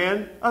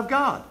 amen, of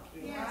God.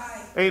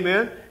 Yes.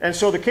 Amen. And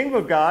so the kingdom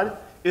of God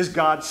is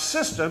God's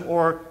system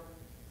or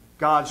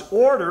God's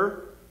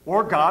order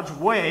or God's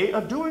way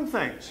of doing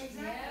things.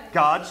 Exactly.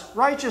 God's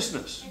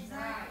righteousness.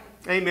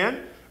 Exactly.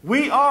 Amen.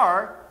 We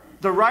are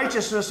the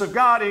righteousness of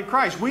God in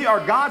Christ. We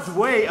are God's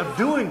way of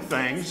doing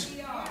things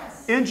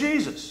in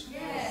Jesus.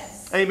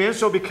 Yes. Amen.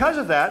 So because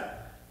of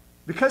that,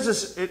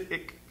 because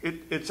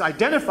it's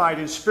identified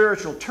in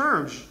spiritual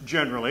terms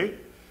generally,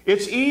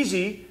 it's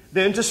easy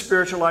then to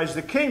spiritualize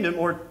the kingdom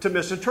or to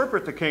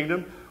misinterpret the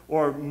kingdom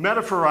or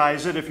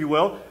metaphorize it, if you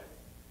will,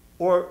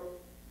 or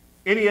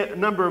any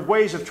number of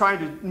ways of trying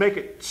to make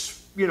it,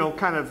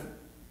 kind of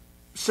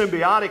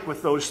symbiotic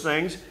with those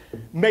things,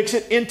 makes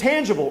it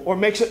intangible or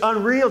makes it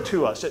unreal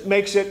to us. It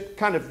makes it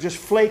kind of just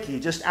flaky,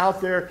 just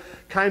out there,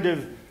 kind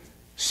of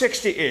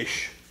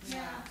 60-ish.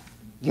 Yeah.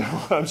 You know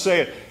what I'm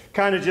saying?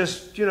 Kind of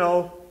just,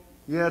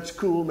 yeah, it's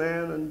cool,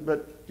 man,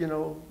 but, you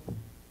know,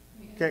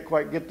 can't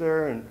quite get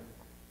there. And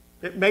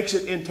it makes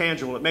it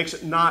intangible. It makes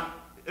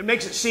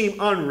it seem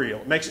unreal.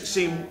 It makes it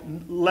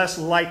seem less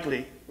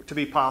likely to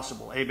be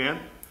possible. Amen?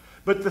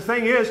 But the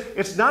thing is,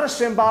 it's not a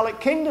symbolic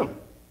kingdom.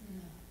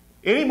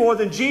 Any more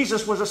than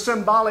Jesus was a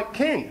symbolic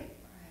king.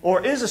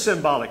 Or is a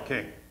symbolic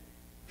king.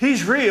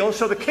 He's real,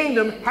 so the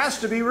kingdom has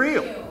to be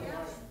real.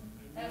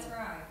 That's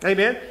right.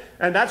 Amen?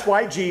 And that's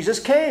why Jesus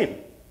came.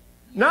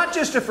 Not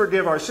just to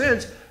forgive our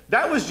sins.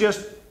 That was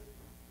just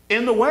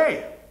in the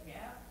way.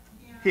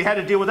 He had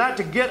to deal with that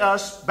to get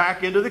us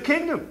back into the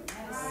kingdom.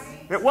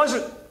 It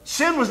wasn't,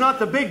 sin was not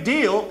the big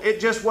deal. It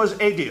just was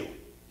a deal.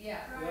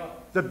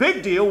 The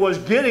big deal was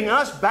getting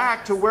us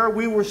back to where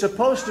we were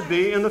supposed to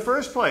be in the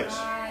first place.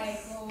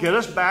 Get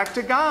us back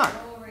to God.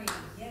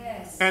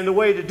 And the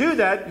way to do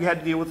that, you had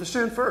to deal with the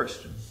sin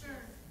first.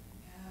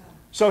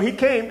 So he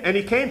came, and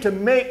he came to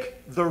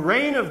make the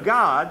reign of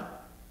God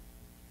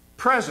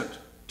present,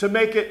 to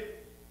make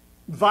it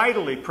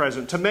vitally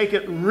present, to make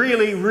it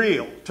really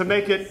real, to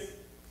make it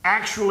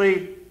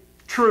actually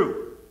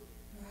true.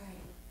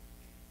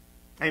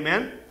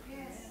 Amen?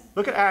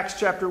 Look at Acts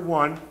chapter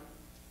 1,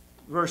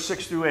 verse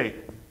 6 through 8.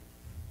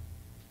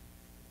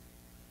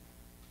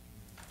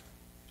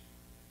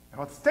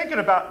 Now, thinking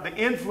about the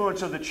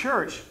influence of the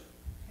church,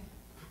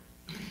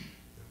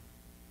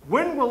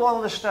 when will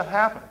all this stuff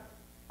happen?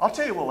 I'll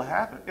tell you what will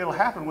happen. It'll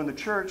happen when the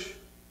church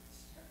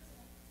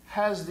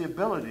has the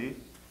ability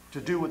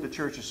to do what the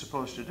church is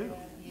supposed to do.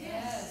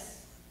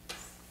 Yes.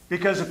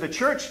 Because if the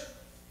church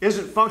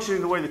isn't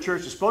functioning the way the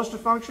church is supposed to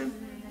function,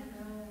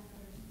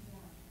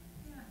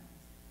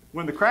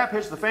 when the crap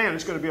hits the fan,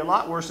 it's going to be a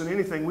lot worse than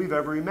anything we've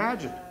ever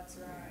imagined. That's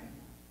right.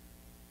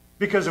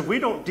 Because if we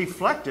don't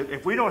deflect it,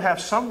 if we don't have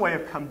some way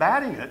of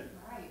combating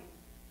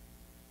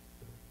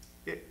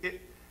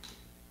it,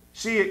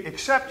 see,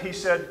 except, he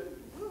said,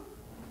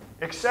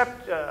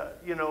 except,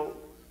 you know,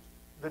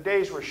 the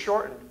days were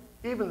shortened,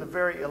 even the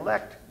very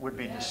elect would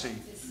be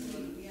deceived.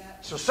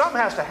 So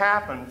something has to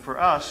happen for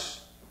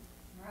us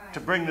to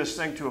bring this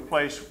thing to a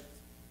place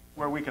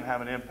where we can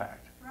have an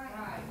impact.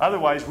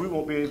 Otherwise, we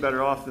won't be any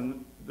better off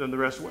than the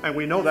rest. And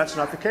we know that's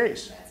not the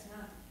case.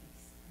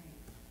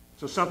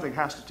 So something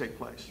has to take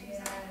place.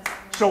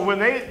 So when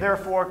they,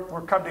 therefore,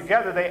 were come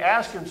together, they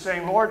asked him,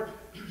 saying, Lord,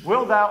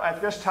 wilt thou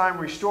at this time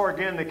restore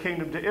again the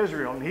kingdom to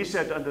Israel? And he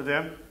said unto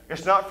them,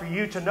 it's not for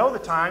you to know the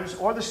times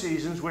or the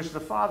seasons which the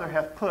Father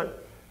hath put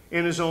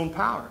in his own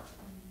power.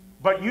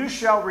 But you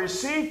shall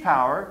receive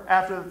power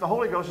after that the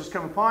Holy Ghost has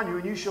come upon you,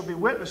 and you shall be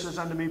witnesses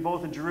unto me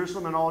both in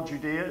Jerusalem and all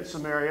Judea and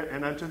Samaria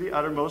and unto the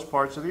uttermost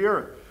parts of the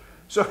earth.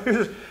 So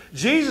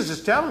Jesus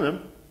is telling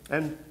them,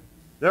 and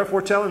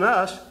therefore telling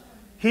us,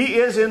 he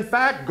is in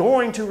fact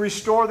going to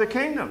restore the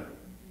kingdom.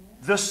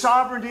 The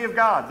sovereignty of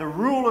God, the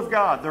rule of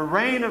God, the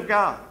reign of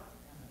God.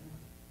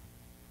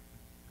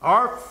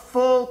 Our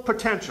full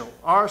potential,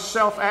 our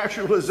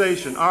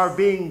self-actualization, our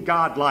being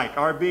God-like,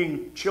 our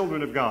being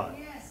children of God.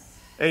 Yes.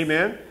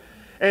 Amen?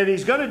 And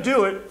he's going to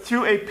do it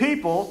through a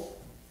people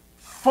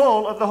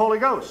full of the Holy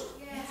Ghost.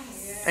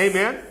 Yes.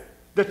 Amen?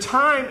 The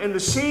time and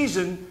the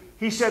season,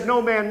 he said,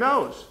 no man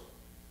knows.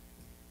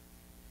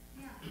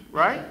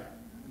 Right?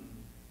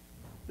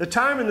 The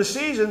time and the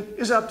season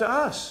is up to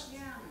us.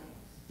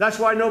 That's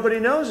why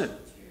nobody knows it.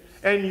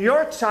 And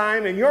your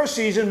time and your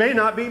season may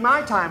not be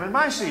my time and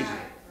my season.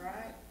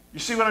 You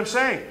see what I'm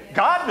saying?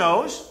 God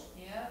knows,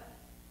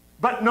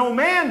 but no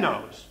man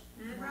knows.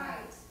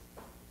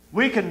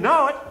 We can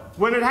know it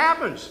when it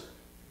happens.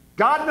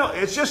 God knows.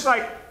 It's just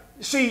like,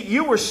 see,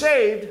 you were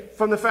saved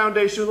from the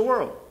foundation of the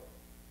world.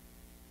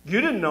 You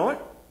didn't know it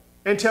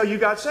until you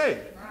got saved.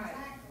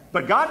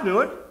 But God knew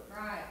it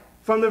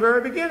from the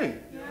very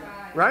beginning.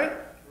 Right?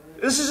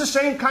 This is the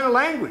same kind of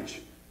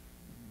language.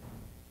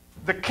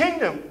 The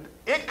kingdom,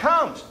 it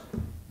comes.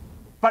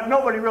 But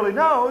nobody really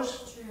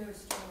knows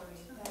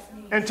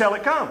until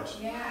it comes.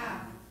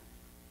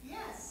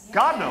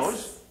 God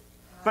knows,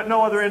 but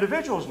no other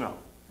individuals know.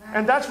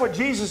 And that's what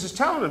Jesus is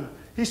telling them.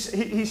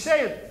 He's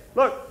saying,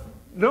 look,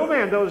 no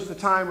man knows the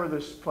time or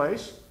this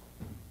place.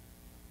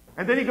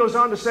 And then he goes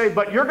on to say,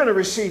 but you're going to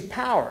receive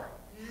power.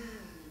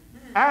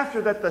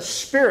 After that the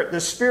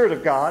Spirit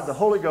of God, the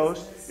Holy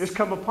Ghost, is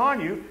come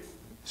upon you.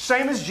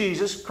 Same as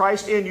Jesus,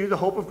 Christ in you, the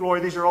hope of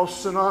glory. These are all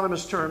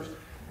synonymous terms.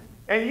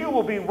 And you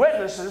will be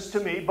witnesses to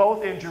me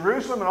both in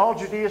Jerusalem and all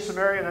Judea,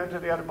 Samaria, and unto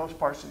the uttermost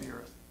parts of the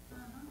earth.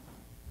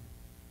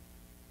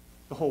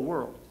 The whole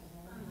world.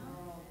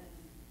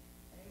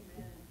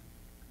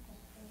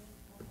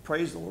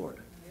 Praise the Lord.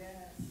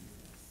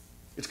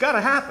 It's got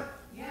to happen.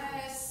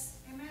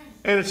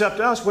 And it's up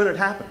to us when it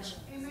happens.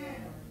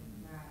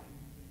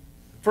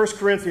 1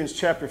 Corinthians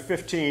chapter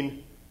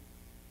 15,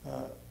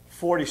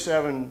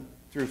 47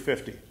 through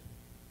 50.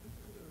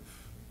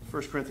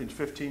 1 Corinthians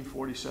 15,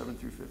 47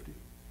 through 50.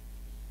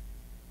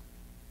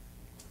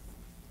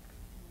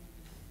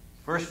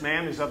 First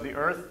man is of the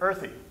earth,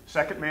 earthy.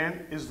 Second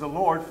man is the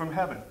Lord from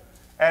heaven.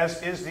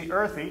 As is the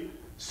earthy,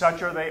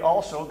 such are they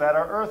also that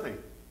are earthy.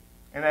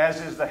 And as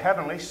is the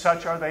heavenly,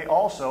 such are they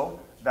also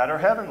that are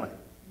heavenly.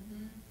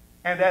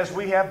 And as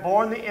we have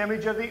borne the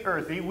image of the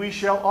earthy, we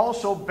shall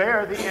also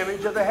bear the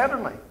image of the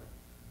heavenly.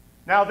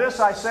 Now this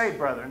I say,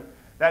 brethren,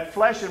 that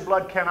flesh and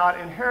blood cannot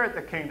inherit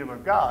the kingdom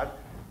of God,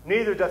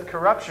 neither doth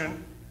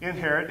corruption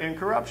inherit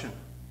incorruption.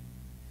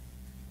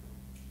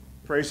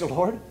 Praise the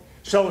Lord.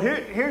 So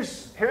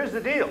here's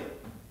the deal.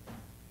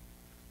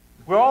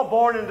 We're all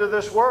born into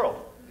this world.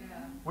 Yeah.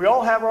 We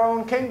all have our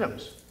own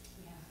kingdoms.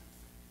 Yeah.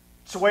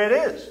 It's the way it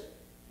is.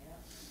 Yeah.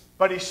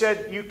 But he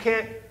said you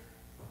can't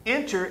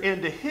enter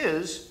into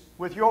his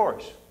with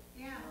yours.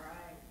 Yeah.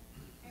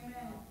 Right.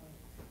 Amen.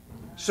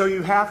 So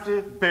you have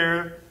to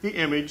bear the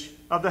image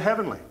of the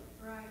heavenly.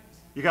 Right.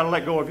 You got to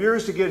let go of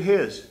yours to get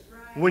his.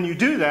 Right. When you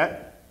do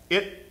that,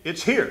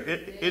 it's here.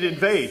 It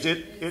invades.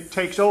 It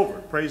takes over.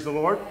 Praise the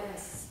Lord.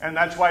 Yes. And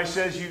that's why he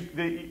says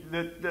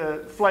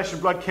the flesh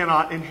and blood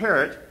cannot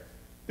inherit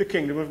the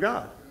kingdom of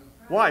God.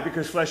 Why?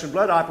 Because flesh and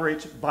blood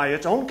operates by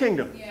its own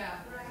kingdom. Yeah.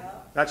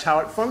 Right. That's how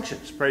it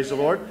functions. Praise the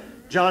Lord.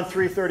 John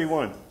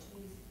 3:31.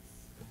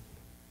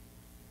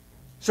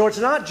 So it's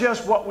not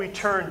just what we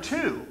turn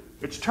to.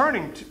 It's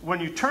turning to, when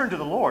you turn to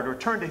the Lord or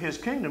turn to his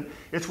kingdom,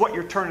 it's what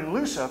you're turning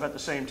loose of at the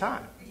same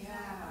time. Yeah.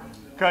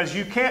 Because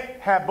you can't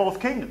have both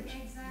kingdoms.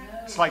 Exactly.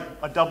 It's like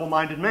a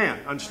double-minded man,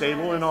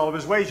 unstable in all of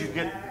his ways. You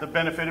get the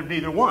benefit of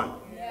neither one.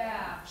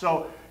 Yeah.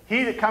 So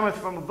he that cometh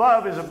from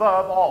above is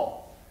above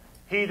all.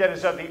 He that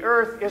is of the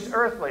earth is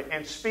earthly,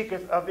 and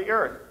speaketh of the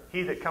earth.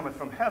 He that cometh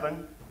from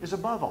heaven is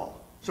above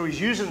all. So he's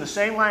using the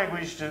same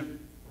language to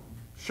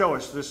show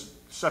us this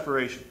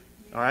separation.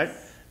 All right?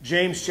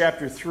 James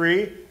chapter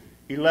 3,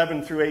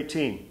 11 through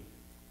 18.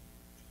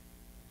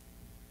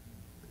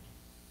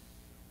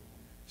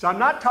 So I'm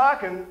not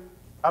talking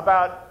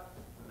about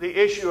the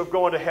issue of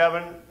going to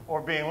heaven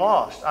or being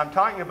lost. I'm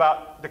talking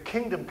about the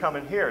kingdom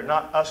coming here,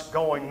 not us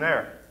going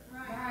there.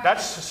 Right.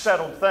 That's a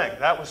settled thing.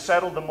 That was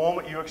settled the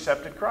moment you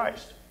accepted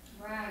Christ.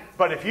 Right.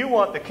 But if you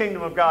want the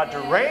kingdom of God to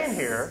reign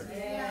here,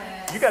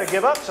 Yes. you got to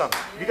give up something.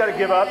 You got to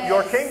give up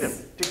your kingdom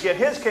to get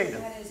his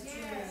kingdom. That is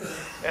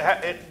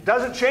true. It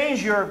doesn't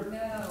change your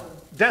No.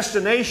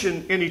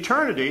 destination in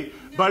eternity,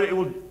 but it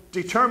will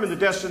determine the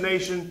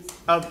destination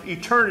of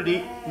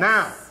eternity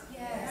now,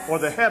 Yes. or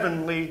the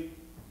heavenly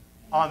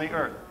on the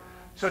earth.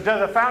 So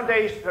does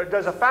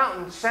a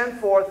fountain send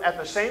forth at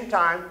the same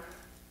time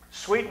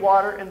sweet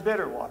water and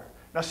bitter water?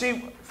 Now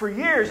see, for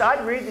years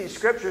I'd read these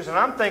scriptures and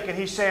I'm thinking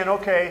he's saying,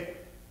 okay,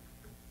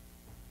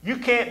 you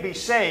can't be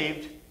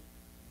saved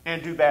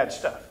and do bad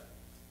stuff.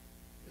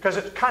 Because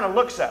it kind of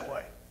looks that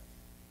way.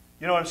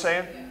 You know what I'm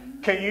saying? Yeah.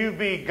 Can you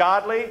be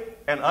godly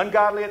and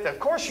ungodly? Of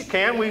course you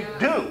can. We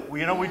do.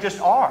 We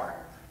just are.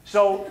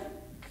 So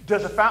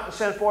does a fountain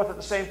send forth at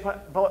the same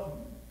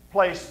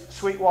place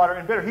sweet water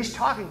and bitter? He's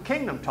talking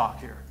kingdom talk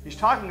here. He's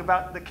talking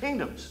about the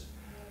kingdoms.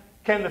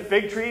 Can the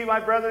fig tree, my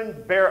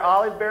brethren, bear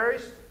olive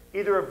berries?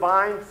 Either a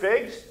vine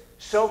figs?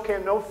 So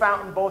can no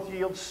fountain both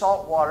yield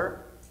salt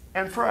water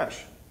and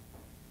fresh.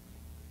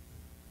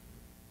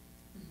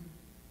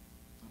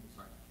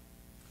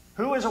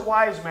 Who is a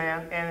wise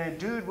man and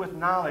endued with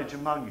knowledge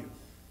among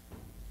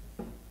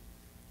you?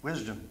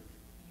 Wisdom.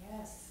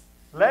 Yes.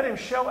 Let him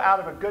show out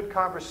of a good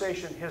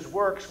conversation his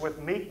works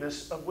with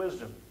meekness of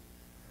wisdom.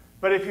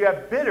 But if you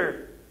have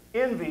bitter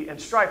envy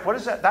and strife, what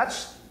is that?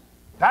 That's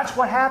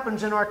what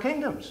happens in our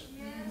kingdoms.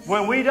 Yes.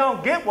 When we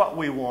don't get what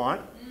we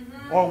want,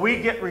 or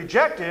we get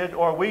rejected,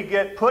 or we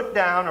get put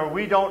down, or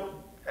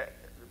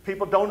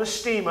people don't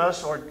esteem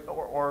us, or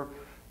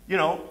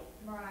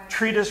Right.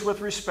 treat us with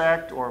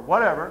respect, or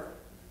whatever,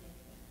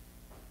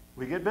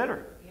 we get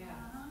bitter. Yeah.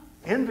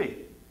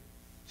 Envy.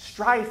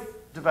 Strife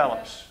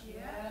develops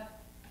Yeah.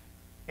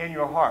 in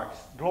your hearts.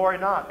 Glory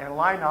not and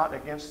lie not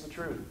against the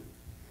truth.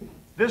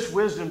 This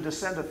wisdom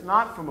descendeth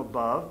not from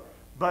above,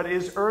 but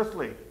is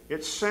earthly.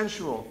 It's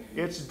sensual.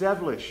 It's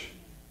devilish.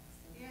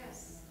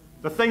 Yes.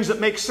 The things that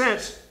make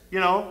sense,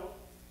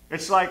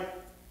 it's like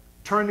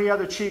turn the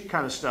other cheek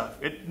kind of stuff.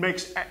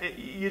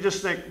 You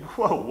just think,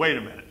 whoa, wait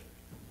a minute.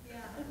 Yeah.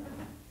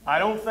 I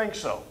don't think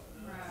so.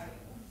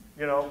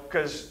 Right.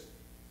 Because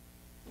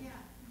Yeah.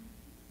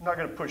 you're not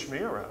going to push me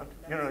around.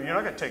 You're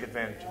not going to take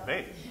advantage of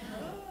me.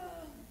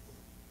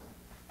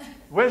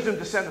 Wisdom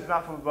descendeth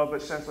not from above,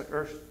 but sensual,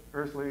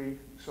 earthly,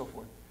 so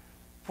forth.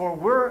 For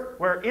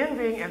where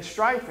envying and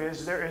strife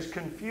is, there is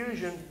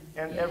confusion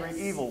and every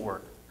evil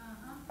work.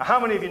 Now, how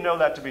many of you know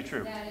that to be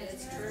true? That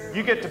is true.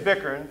 You get to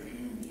bickering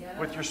Yeah.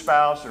 with your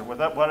spouse or with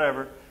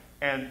whatever,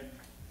 and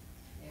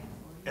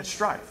it's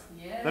strife.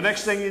 Yes. The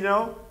next thing you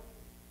know,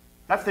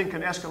 that thing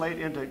can escalate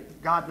into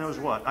God knows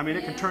what. I mean,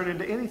 it can turn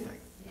into anything.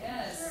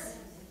 Yes.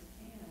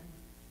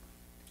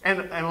 And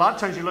a lot of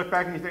times you look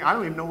back and you think, I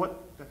don't even know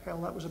what the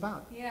hell that was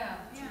about. Yeah.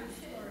 True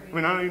I story.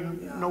 mean, I don't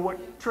even know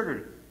what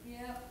triggered it.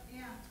 Yep.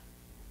 Yeah.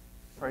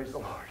 Praise the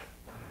Lord.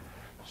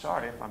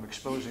 Sorry if I'm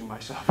exposing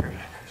myself here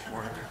this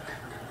morning.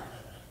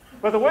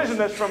 But the wisdom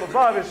that's from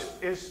above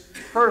is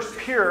first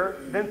pure,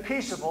 then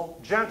peaceable,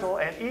 gentle,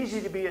 and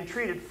easy to be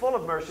entreated, full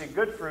of mercy,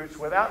 good fruits,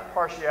 without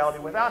partiality,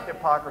 without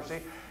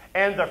hypocrisy.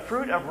 And the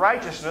fruit of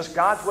righteousness,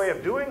 God's way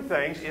of doing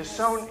things, is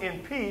sown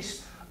in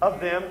peace of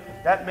them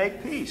that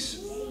make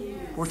peace.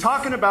 We're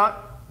talking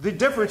about the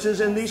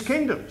differences in these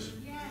kingdoms.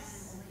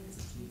 Yes.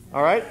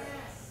 All right?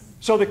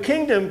 So the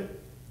kingdom,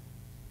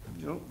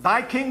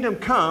 thy kingdom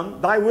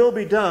come, thy will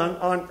be done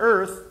on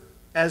earth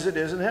as it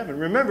is in heaven.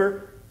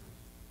 Remember,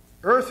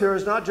 earth here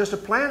is not just a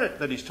planet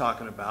that he's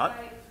talking about.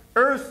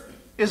 Earth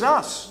is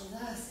us.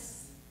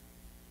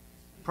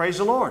 Praise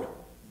the Lord.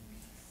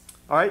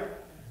 All right?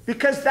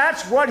 Because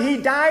that's what he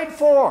died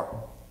for.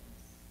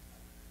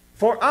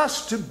 For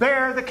us to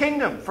bear the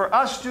kingdom. For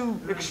us to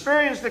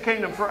experience the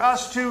kingdom. For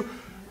us to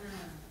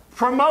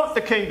promote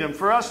the kingdom.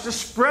 For us to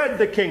spread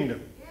the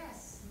kingdom.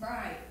 Yes.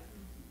 Right.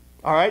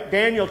 All right?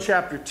 Daniel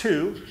chapter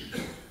 2,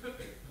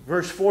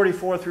 verse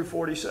 44 through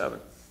 47.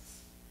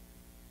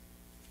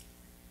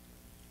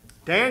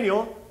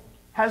 Daniel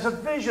has a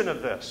vision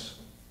of this.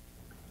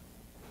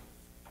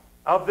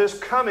 Of this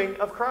coming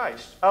of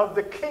Christ. Of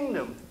the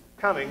kingdom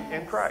coming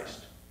in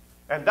Christ.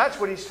 And that's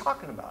what he's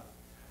talking about.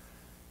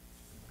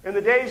 In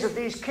the days of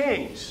these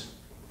kings,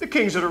 the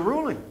kings that are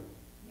ruling.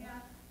 Yeah.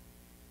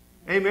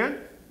 Amen?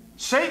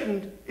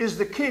 Satan is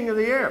the king of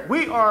the air.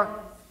 We are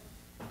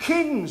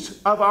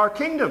kings of our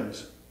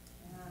kingdoms.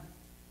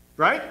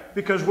 Right?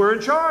 Because we're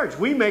in charge.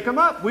 We make them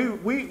up. We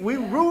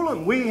rule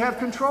them. We have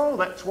control.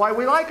 That's why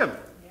we like them.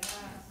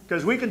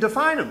 Because we can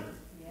define them.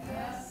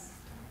 Yes.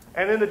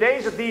 And in the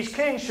days of these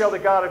kings shall the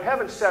God of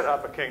heaven set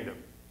up a kingdom,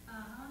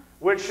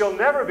 which shall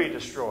never be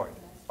destroyed.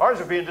 Ours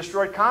are being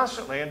destroyed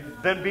constantly and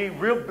then be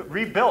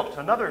rebuilt.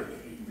 Another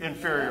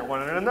inferior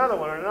one and another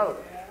one and another.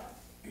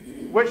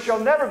 Which shall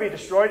never be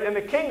destroyed, and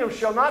the kingdom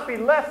shall not be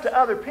left to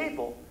other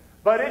people,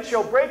 but it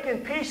shall break in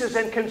pieces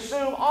and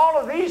consume all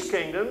of these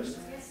kingdoms,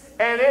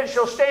 and it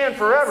shall stand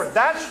forever.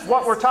 That's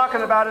what we're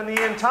talking about in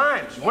the end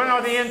times. When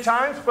are the end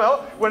times?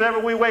 Well, whenever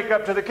we wake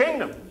up to the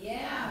kingdom.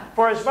 Yeah.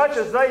 For as much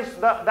as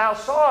thou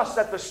sawest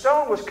that the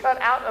stone was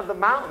cut out of the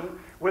mountain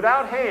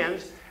without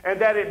hands, and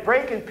that it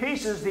break in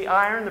pieces the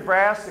iron, the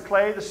brass, the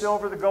clay, the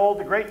silver, the gold,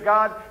 the great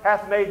God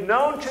hath made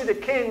known to the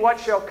king what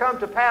shall come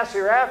to pass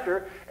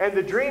hereafter, and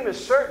the dream is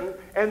certain,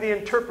 and the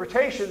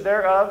interpretation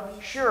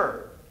thereof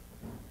sure.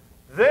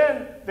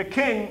 Then the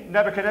king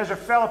Nebuchadnezzar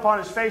fell upon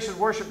his face and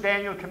worshipped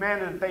Daniel, and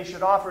commanded that they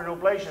should offer an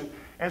oblation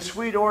and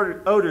sweet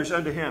odors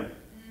unto him.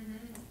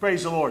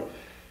 Praise the Lord.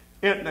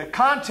 In the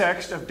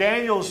context of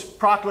Daniel's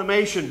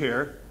proclamation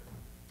here,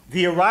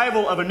 the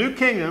arrival of a new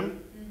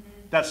kingdom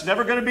that's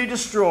never going to be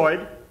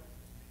destroyed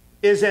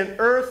is an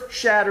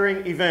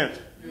earth-shattering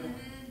event.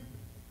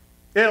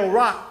 It'll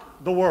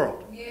rock the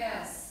world.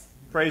 Yes.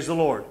 Praise the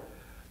Lord.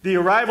 The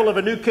arrival of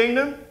a new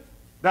kingdom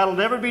that'll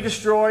never be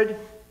destroyed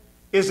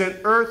is an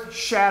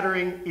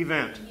earth-shattering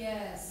event.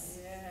 Yes.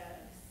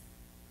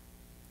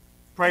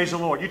 Praise the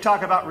Lord. You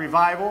talk about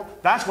revival.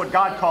 That's what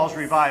God calls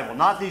revival.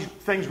 Not these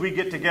things we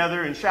get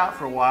together and shout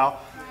for a while.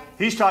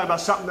 He's talking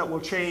about something that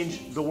will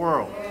change the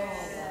world.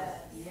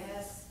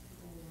 Yes.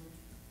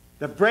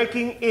 The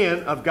breaking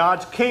in of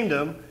God's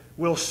kingdom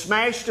will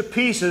smash to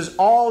pieces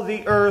all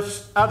the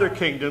earth's other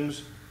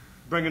kingdoms,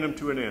 bringing them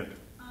to an end.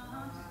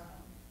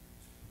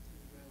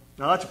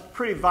 Now that's a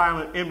pretty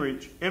violent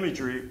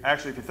imagery,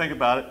 actually, if you think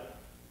about it.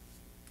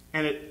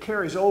 And it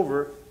carries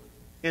over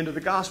into the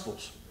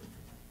Gospels.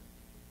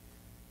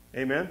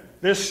 Amen?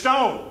 This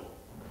stone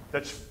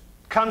that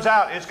comes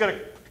out, it's going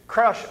to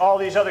crush all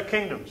these other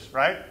kingdoms,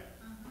 right?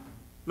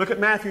 Look at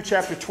Matthew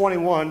chapter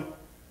 21,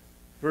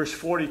 verse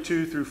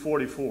 42 through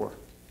 44.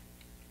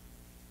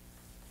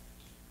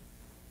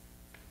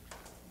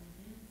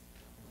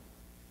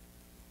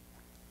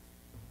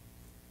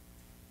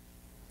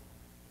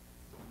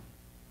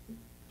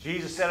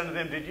 Jesus said unto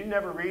them, Did you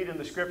never read in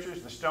the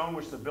Scriptures, the stone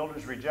which the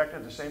builders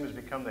rejected, the same has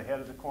become the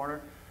head of the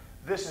corner?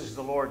 This is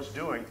the Lord's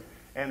doing,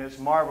 and it's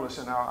marvelous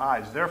in our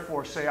eyes.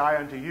 Therefore say I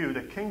unto you,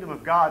 the kingdom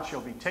of God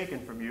shall be taken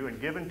from you, and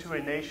given to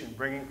a nation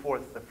bringing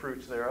forth the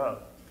fruits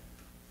thereof.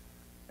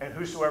 And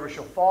whosoever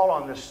shall fall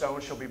on this stone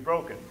shall be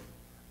broken,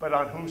 but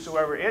on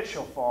whomsoever it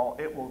shall fall,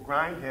 it will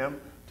grind him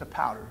to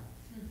powder.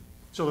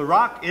 So the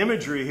rock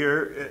imagery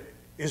here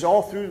is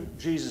all through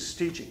Jesus'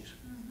 teachings.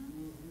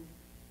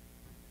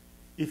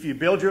 If you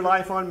build your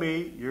life on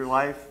me, you're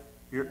like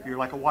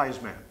a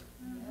wise man.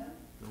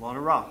 You're on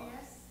a rock.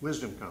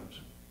 Wisdom comes,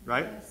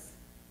 right?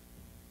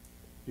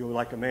 You're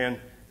like a man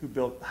who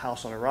built a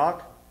house on a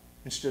rock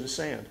instead of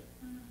sand.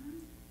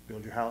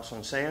 Build your house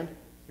on sand,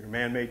 your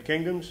man-made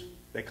kingdoms,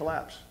 they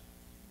collapse.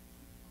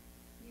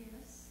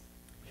 Yes.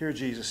 Here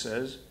Jesus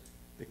says,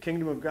 the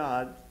kingdom of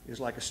God is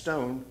like a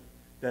stone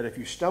that if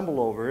you stumble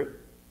over it,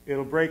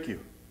 it'll break you.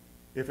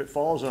 If it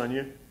falls on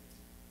you,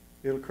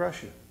 it'll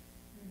crush you.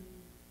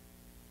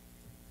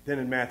 Then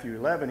in Matthew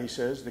 11 he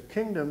says, the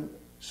kingdom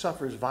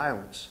suffers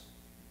violence,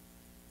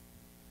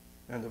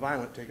 and the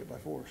violent take it by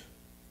force.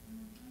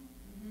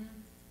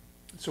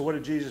 So what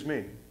did Jesus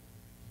mean?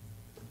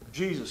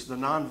 Jesus, the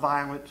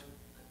nonviolent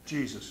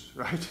Jesus,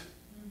 right?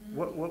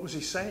 What was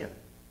he saying?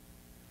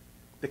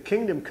 The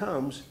kingdom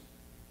comes,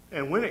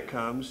 and when it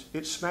comes,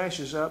 it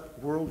smashes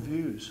up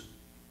worldviews.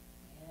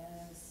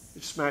 Yes.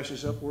 It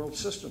smashes up world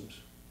systems.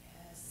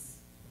 Yes.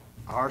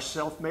 Our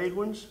self-made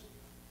ones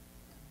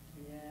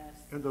Yes.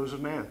 and those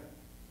of man.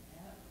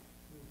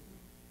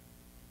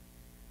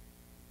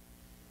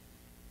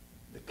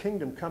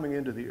 kingdom coming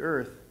into the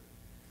earth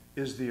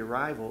is the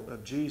arrival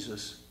of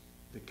Jesus,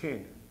 the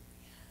King.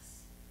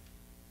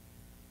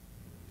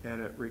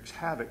 And it wreaks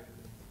havoc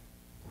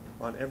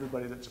on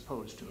everybody that's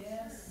opposed to it.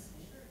 Yes.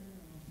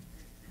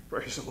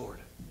 Praise the Lord.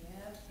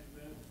 Yep.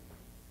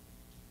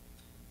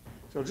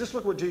 So just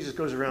look what Jesus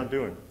goes around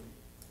doing.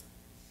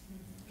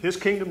 His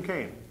kingdom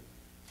came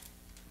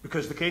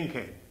because the King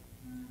came,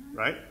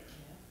 right?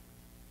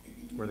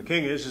 Where the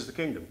King is the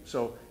kingdom.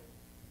 So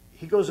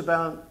he goes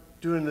about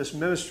doing this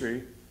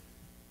ministry,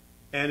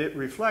 and it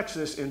reflects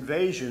this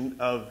invasion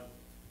of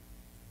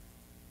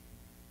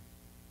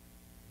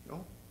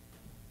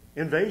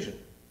invasion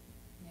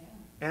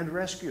and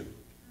rescue.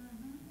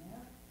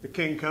 The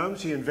King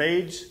comes, he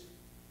invades,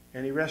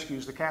 and he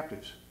rescues the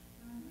captives.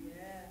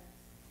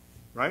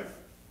 Right?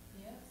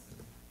 Yes.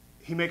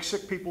 He makes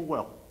sick people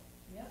well.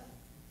 Yep.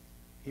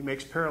 He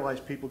makes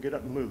paralyzed people get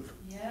up and move.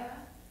 Yeah.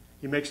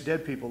 He makes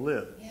dead people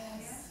live.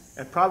 Yes.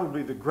 And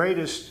probably the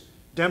greatest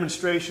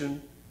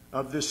demonstration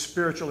of this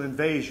spiritual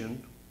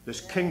invasion,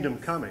 this kingdom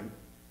coming,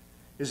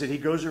 is that he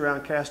goes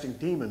around casting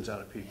demons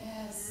out of people.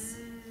 Yes.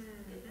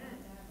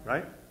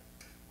 Right?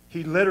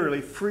 He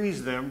literally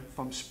frees them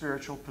from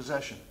spiritual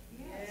possession.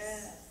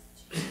 Yes.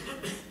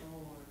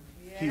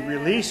 He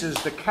releases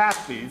the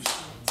captives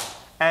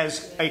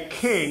as a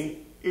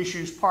king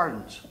issues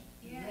pardons.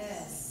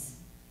 Yes.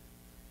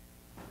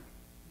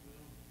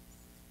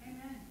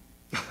 Amen.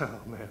 Oh,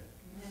 man.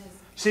 Yes.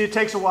 See, it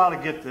takes a while to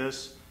get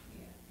this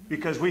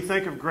because we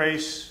think of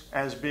grace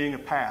as being a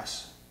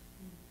pass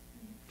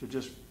to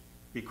just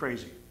be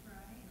crazy.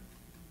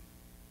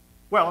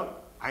 Well,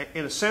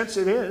 in a sense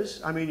it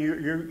is. I mean,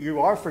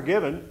 you are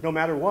forgiven no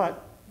matter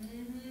what.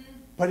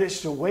 But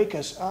it's to wake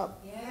us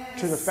up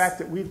to the fact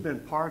that we've been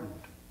pardoned.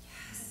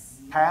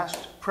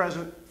 Past,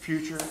 present,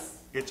 future,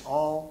 it's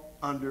all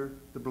under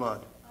the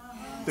blood.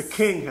 The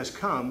King has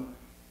come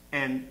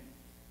and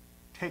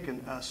taken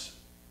us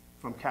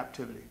from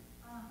captivity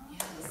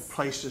and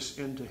placed us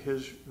into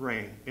his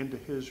reign, into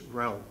his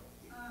realm,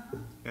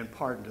 and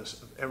pardoned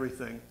us of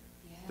everything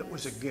that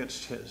was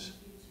against his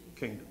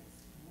kingdom.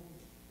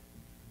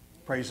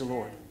 Praise the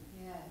Lord.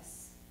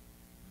 Yes.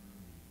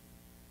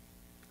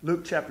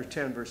 Luke chapter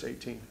 10, verse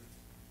 18.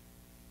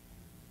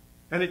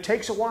 And it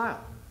takes a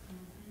while.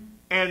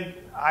 And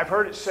I've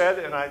heard it said,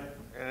 and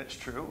it's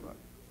true,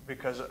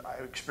 because I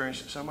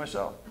experienced it so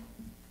myself.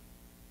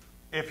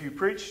 If you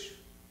preach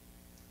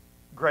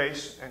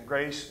grace and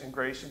grace and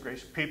grace and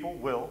grace, people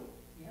will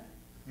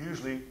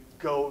usually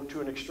go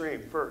to an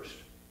extreme first.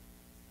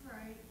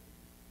 Right.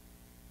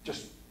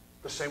 Just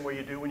the same way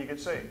you do when you get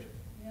saved.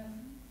 Yeah.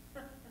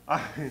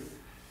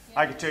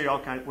 I can tell you all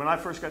kinds. When I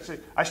first got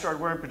saved, I started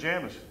wearing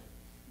pajamas.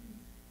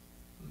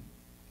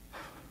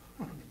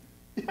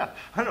 Yeah,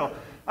 I know.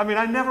 I mean,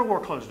 I never wore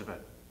clothes to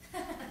bed.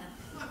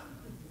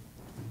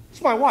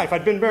 It's my wife.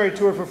 I'd been married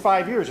to her for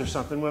 5 years or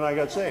something when I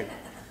got saved.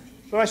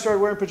 So I started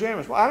wearing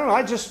pajamas. Well, I don't know.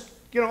 I just,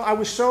 I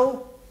was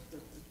so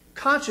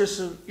conscious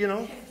of,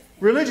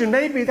 religion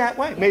made me that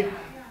way.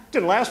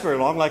 Didn't last very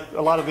long like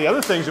a lot of the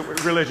other things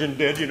that religion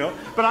did,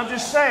 But I'm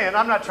just saying,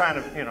 I'm not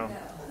trying to,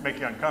 make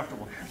you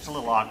uncomfortable. It's a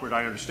little awkward,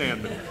 I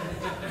understand, but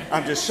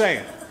I'm just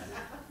saying.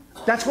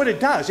 That's what it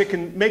does. It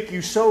can make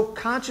you so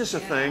conscious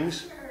of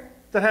things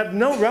that have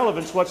no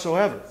relevance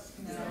whatsoever.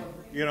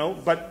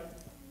 But,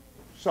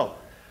 so,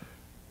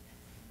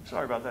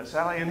 sorry about that,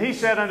 Sally. And he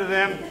said unto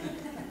them,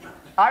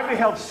 I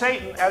beheld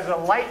Satan as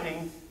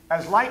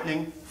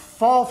lightning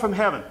fall from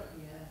heaven.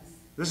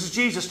 This is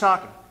Jesus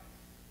talking.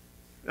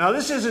 Now,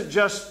 this isn't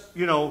just,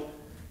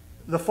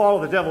 the fall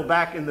of the devil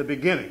back in the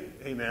beginning.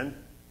 Amen.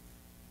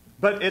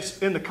 But it's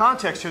in the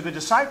context here, the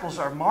disciples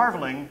are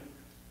marveling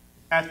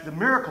at the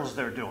miracles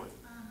they're doing.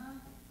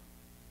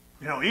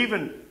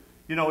 Even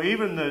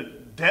the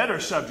dead are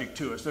subject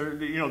to us.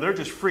 They're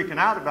just freaking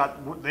out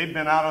about, they've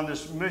been out on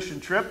this mission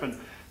trip and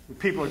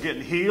people are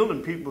getting healed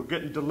and people are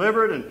getting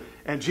delivered.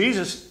 And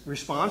Jesus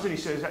responds and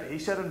he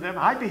said unto them,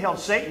 I beheld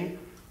Satan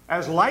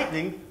as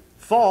lightning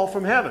fall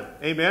from heaven.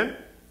 Amen.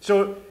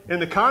 So in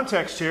the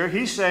context here,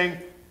 he's saying,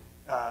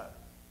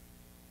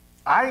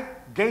 I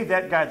gave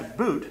that guy the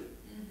boot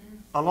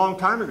a long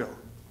time ago.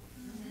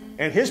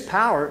 And his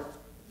power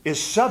is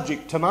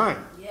subject to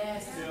mine.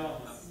 Yes.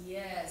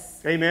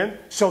 Yes. Amen.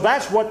 So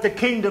that's what the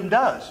kingdom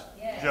does,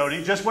 Yes.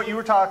 Jody. Just what you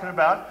were talking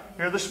about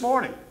here this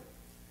morning.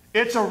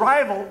 Its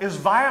arrival is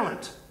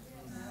violent.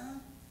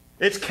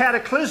 It's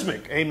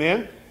cataclysmic.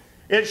 Amen.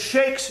 It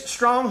shakes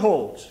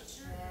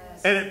strongholds.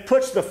 Yes. And it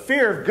puts the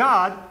fear of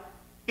God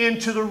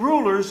into the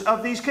rulers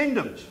of these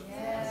kingdoms.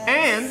 Yes.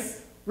 And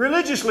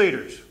religious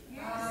leaders.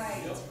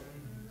 Right.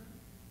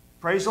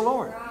 Praise the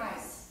Lord. Right.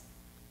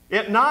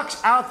 It knocks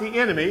out the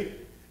enemy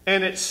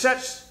and it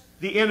sets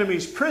the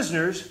enemy's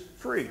prisoners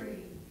free.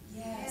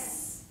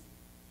 Yes.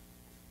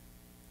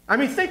 I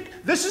mean, think,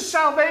 this is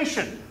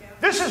salvation.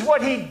 This is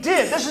what He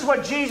did. This is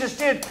what Jesus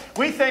did.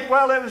 We think,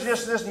 well, it was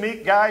just this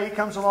meek guy. He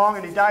comes along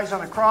and He dies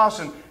on the cross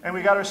and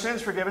we got our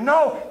sins forgiven.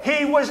 No,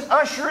 He was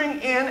ushering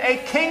in a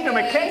kingdom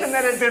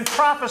that had been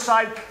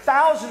prophesied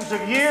thousands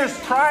of years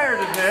prior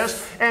to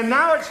this. And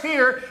now it's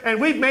here,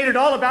 and we've made it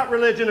all about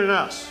religion and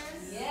us.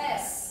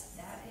 Yes,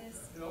 that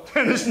is.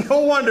 And it's no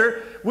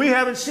wonder we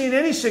haven't seen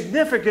any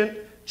significant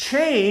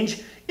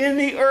change in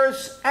the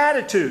earth's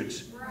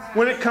attitudes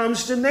when it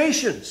comes to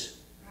nations.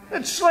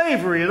 And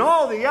slavery and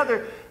all the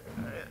other,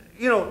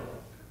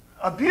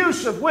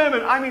 abuse of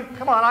women. I mean,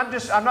 come on,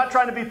 I'm not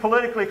trying to be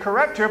politically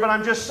correct here, but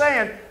I'm just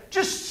saying,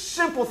 just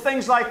simple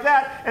things like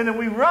that. And then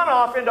we run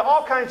off into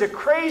all kinds of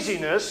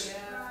craziness,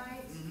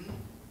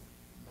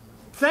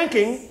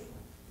 thinking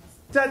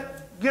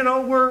that,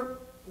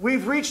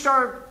 we've reached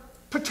our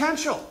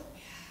potential.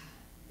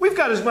 We've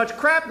got as much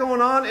crap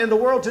going on in the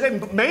world today,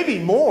 maybe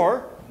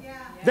more,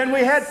 than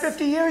we had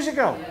 50 years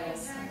ago.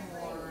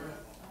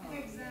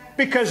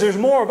 Because there's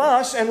more of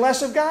us and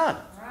less of God.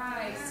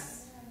 Right.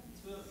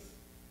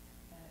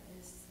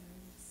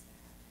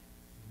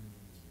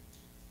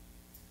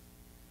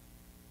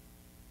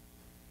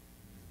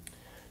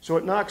 So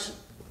it knocks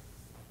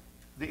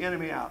the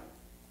enemy out,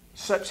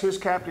 sets his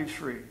captives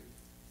free.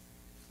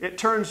 It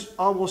turns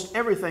almost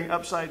everything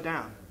upside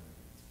down,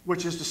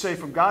 which is to say,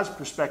 from God's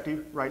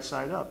perspective, right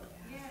side up.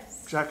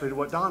 Yes. Exactly to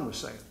what Don was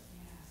saying.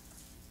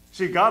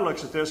 See, God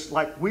looks at this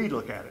like we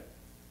look at it,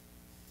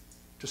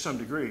 to some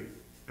degree.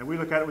 And we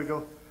look at it and we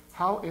go,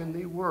 how in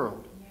the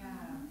world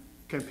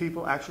can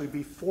people actually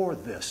be for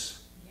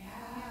this?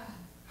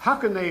 How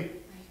can they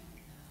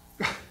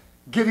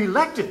get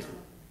elected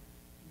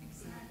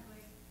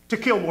to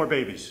kill more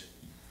babies?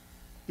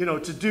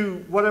 To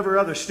do whatever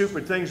other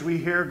stupid things we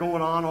hear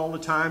going on all the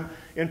time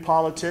in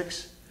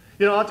politics.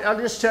 I'll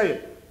just tell you,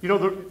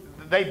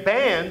 they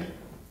banned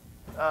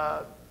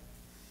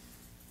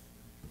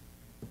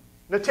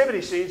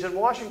nativity scenes in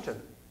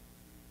Washington.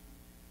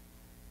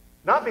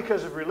 Not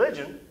because of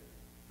religion.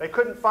 They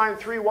couldn't find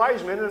 3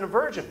 wise men and a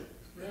virgin.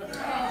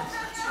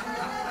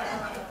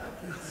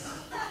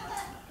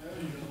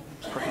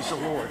 Praise the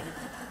Lord.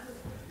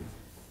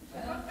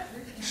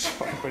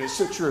 Sorry, but it's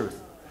the truth.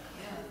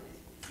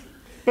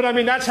 But I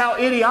mean, that's how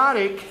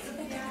idiotic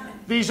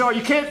these are.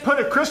 You can't put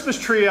a Christmas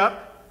tree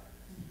up.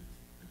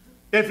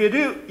 If you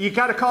do, you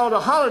got to call it a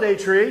holiday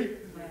tree.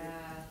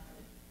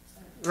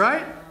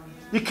 Right?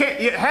 You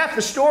can't. Half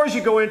the stores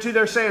you go into,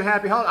 they're saying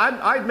Happy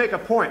Holiday. I'd make a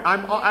point.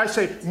 I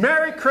say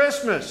Merry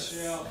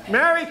Christmas,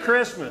 Merry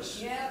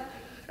Christmas,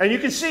 and you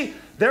can see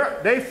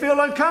they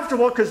feel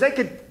uncomfortable because they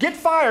could get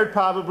fired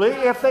probably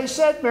if they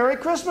said Merry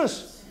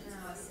Christmas.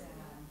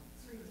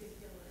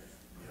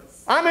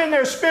 I'm in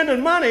there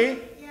spending money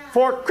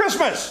for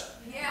Christmas,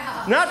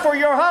 not for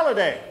your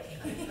holiday,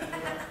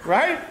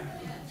 right?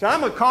 So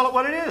I'm going to call it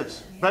what it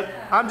is. But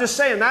I'm just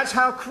saying that's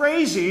how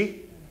crazy.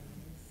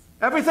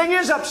 Everything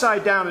is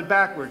upside down and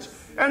backwards.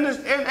 And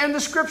the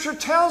Scripture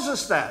tells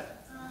us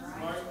that.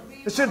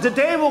 It said the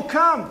day will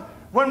come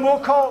when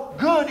we'll call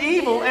good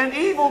evil and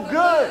evil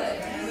good.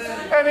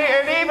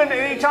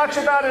 And he talks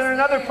about it in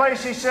another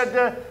place. He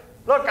said,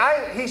 look,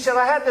 I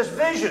had this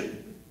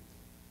vision.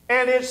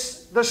 And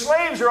it's the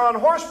slaves are on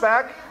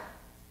horseback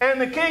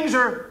and the kings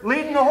are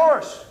leading the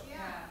horse.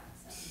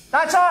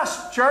 That's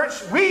us, church.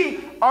 We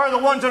are the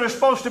ones that are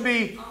supposed to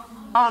be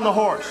on the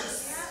horse.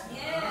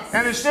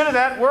 And instead of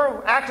that,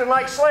 we're acting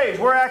like slaves.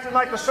 We're acting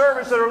like the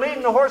servants that are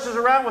leading the horses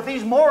around with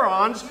these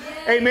morons,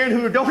 amen,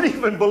 who don't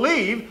even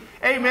believe,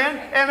 amen,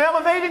 and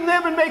elevating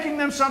them and making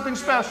them something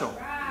special.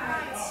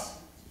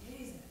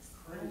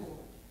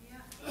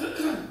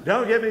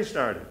 Don't get me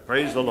started.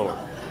 Praise the Lord.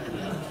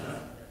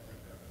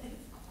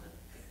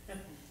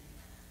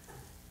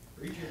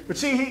 But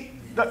see,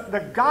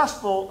 the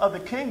gospel of the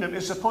kingdom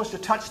is supposed to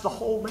touch the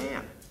whole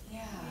man.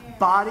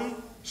 Body,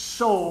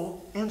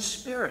 soul, and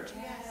spirit.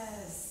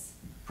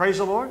 Praise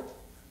the Lord.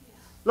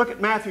 Look at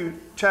Matthew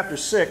chapter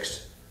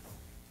 6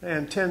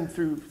 and 10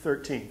 through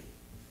 13.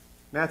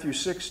 Matthew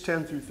 6,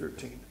 10 through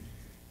 13.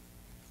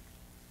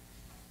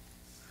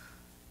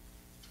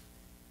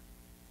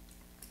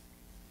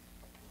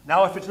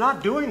 Now, if it's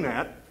not doing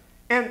that,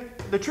 and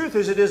the truth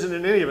is it isn't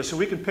in any of us, so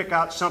we can pick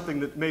out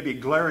something that may be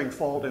glaring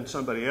fault in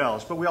somebody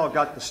else, but we all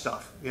got the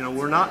stuff.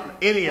 We're not,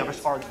 any of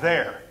us are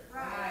there.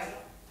 Right.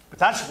 But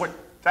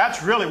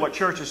that's really what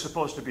church is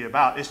supposed to be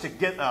about, is to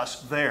get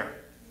us there.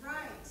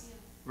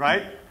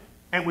 Right?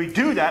 And we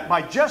do that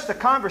by just the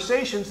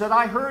conversations that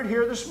I heard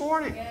here this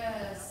morning.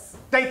 Yes.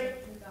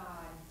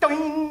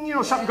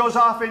 Something goes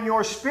off in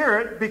your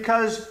spirit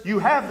because you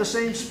have the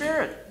same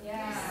spirit.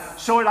 Yes.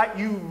 So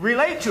you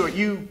relate to it.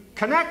 You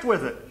connect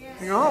with it.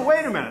 Yes. You go, oh,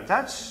 wait a minute.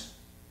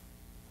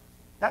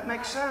 That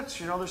makes sense.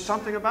 There's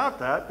something about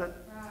that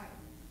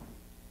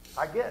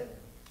I get.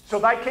 So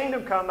thy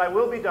kingdom come, thy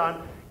will be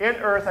done in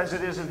earth as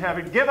it is in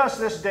heaven. Give us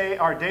this day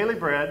our daily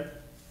bread.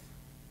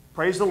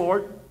 Praise the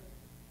Lord.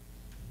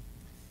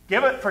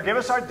 Forgive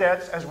us our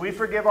debts as we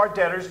forgive our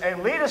debtors,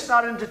 and lead us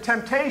not into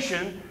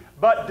temptation,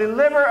 but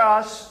deliver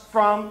us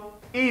from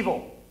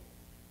evil.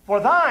 For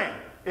thine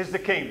is the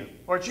kingdom,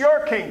 or it's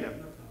your kingdom,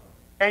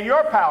 and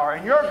your power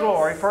and your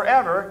glory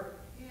forever.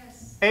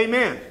 Yes.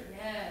 Amen.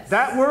 Yes.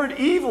 That word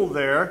evil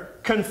there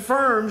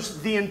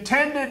confirms the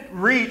intended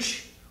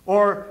reach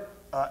or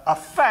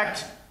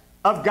effect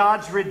of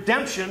God's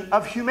redemption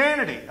of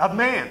humanity, of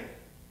man.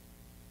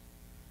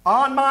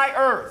 On my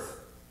earth,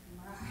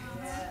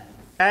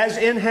 as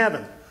in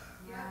heaven.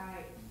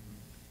 Right.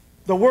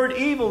 The word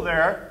evil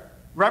there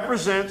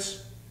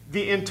represents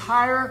the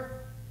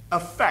entire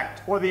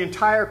effect or the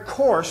entire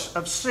course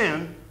of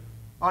sin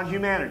on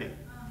humanity.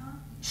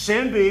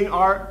 Sin being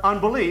our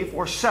unbelief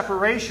or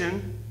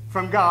separation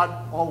from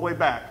God all the way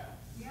back.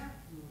 Yeah.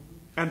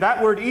 And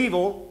that word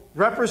evil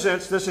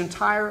represents this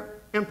entire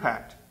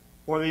impact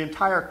or the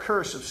entire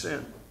curse of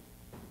sin.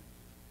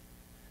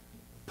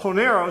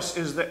 Poneros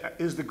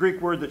is the Greek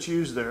word that's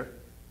used there.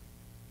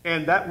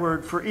 And that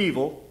word for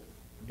evil,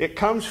 it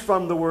comes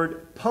from the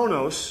word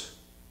ponos,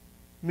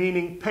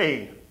 meaning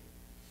pain.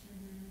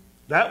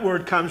 That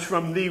word comes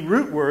from the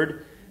root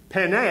word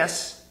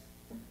penes,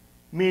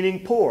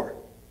 meaning poor.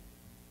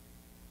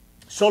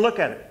 So look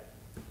at it.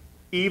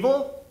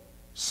 Evil,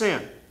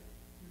 sin.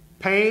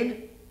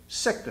 Pain,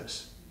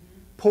 sickness.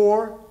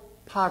 Poor,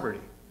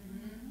 poverty.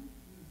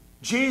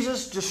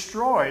 Jesus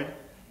destroyed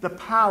the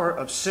power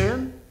of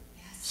sin,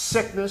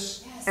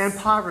 sickness, and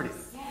poverty.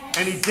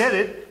 And he did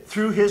it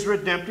through his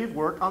redemptive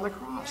work on the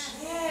cross.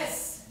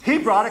 Yes. He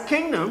brought a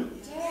kingdom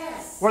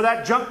Yes. where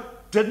that junk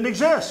didn't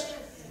exist.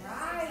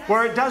 Right.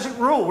 Where it doesn't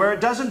rule, where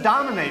it doesn't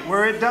dominate,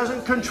 where it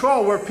doesn't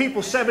control, where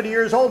people 70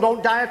 years old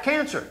don't die of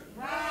cancer.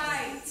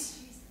 Right.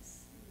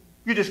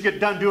 You just get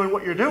done doing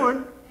what you're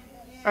doing,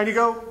 and you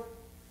go,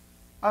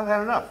 I've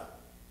had enough.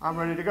 I'm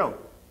ready to go.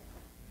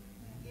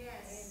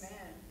 Yes. Amen.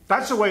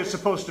 That's the way it's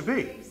supposed to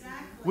be.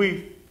 Exactly. We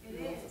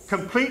It is.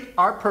 complete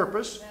our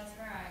purpose, That's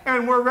right.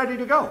 and we're ready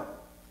to go.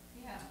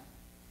 Yeah.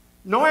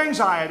 No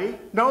anxiety,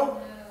 no,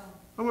 No.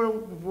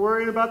 I'm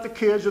worrying about the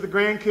kids or the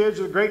grandkids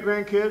or the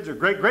great-grandkids or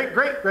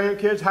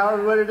great-great-great-grandkids,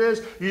 however what it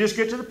is. You just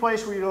get to the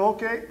place where you go,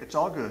 okay, it's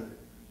all good.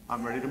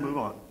 I'm ready to move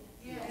on.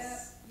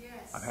 Yes. Yes.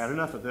 I've had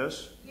enough of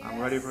this. I'm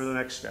ready for the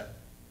next step.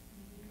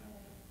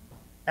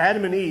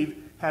 Adam and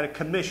Eve had a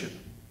commission.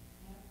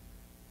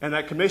 And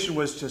that commission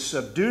was to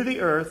subdue the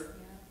earth,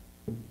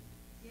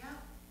 Yeah.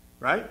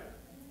 right?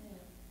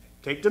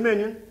 Take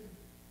dominion.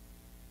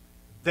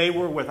 They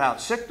were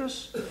without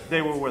sickness.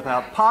 They were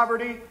without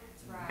poverty.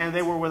 And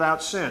they were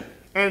without sin.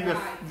 And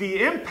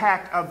the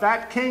impact of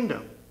that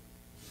kingdom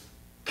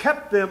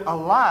kept them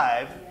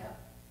alive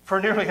for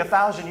nearly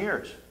 1,000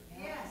 years.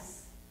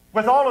 Yes.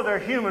 With all of their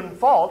human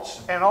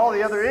faults and all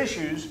the other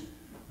issues,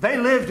 they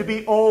lived to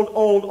be old,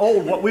 old,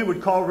 old, what we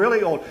would call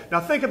really old. Now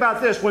think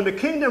about this. When the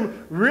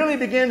kingdom really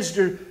begins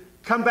to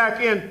come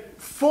back in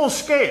full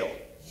scale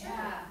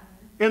Yeah.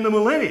 in the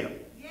millennium,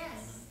 Yes.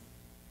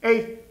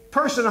 a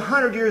person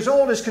 100 years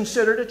old is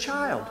considered a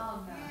child. Oh,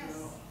 no. Yes.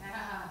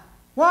 Yeah.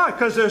 Why?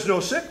 Because there's no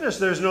sickness,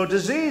 there's no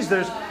disease,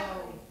 That is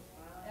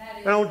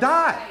they don't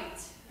die.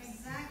 right.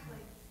 Exactly.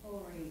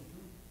 Glory.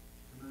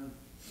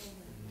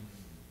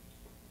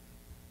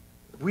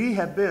 We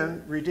have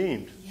been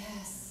redeemed.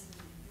 Yes.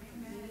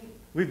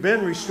 We've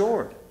been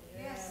restored.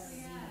 Yes,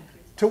 we have.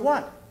 To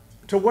what?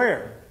 To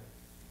where?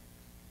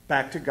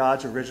 Back to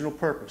God's original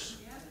purpose.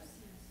 Yes.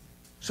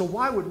 So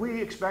why would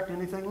we expect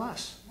anything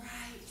less? Right.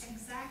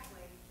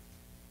 Exactly.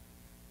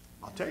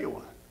 I'll tell you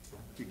why.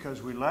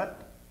 Because we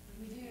let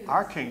We do.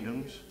 our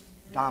kingdoms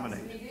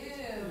dominate. We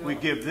do. We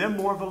give them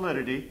more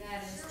validity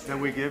That is true.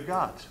 than we give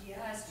God's.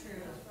 That's true.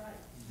 That's right.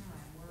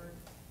 My word.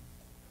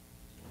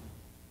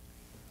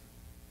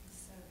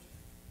 So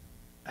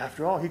true.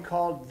 After all, he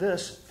called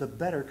this the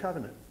better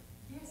covenant.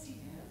 Yes, you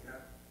do.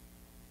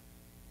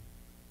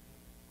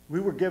 We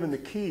were given the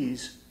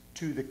keys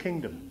to the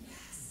kingdom.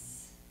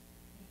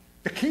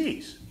 The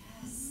keys.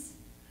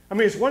 I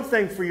mean, it's one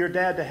thing for your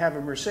dad to have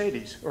a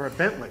Mercedes or a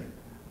Bentley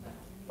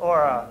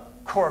or a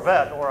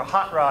Corvette or a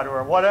hot rod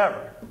or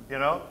whatever, you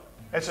know.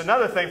 It's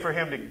another thing for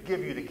him to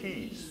give you the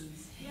keys.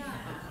 Yeah.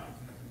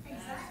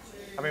 Exactly.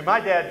 I mean, my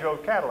dad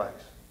drove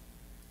Cadillacs.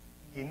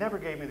 He never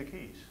gave me the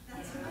keys.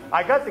 That's right.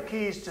 I got the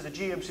keys to the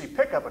GMC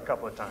pickup a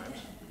couple of times,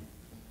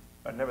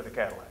 but never the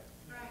Cadillac.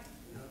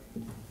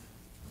 Right.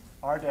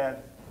 Our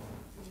dad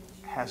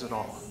has it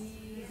all,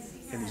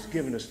 and he's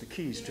given us the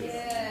keys to it.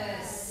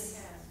 Yes.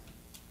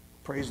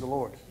 Praise the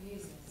Lord.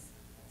 Jesus.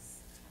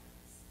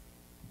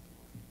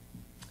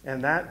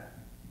 And that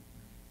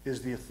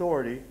is the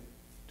authority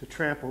to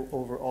trample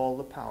over all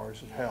the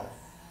powers of hell.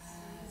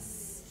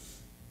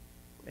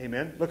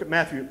 Amen. Look at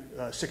Matthew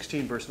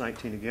 16, verse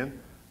 19 again.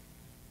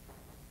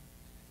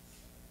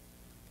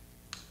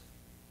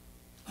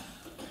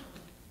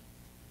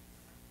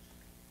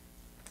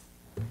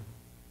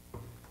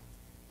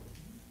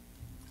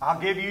 I'll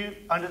give you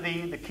unto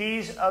thee the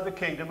keys of the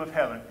kingdom of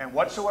heaven, and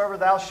whatsoever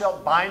thou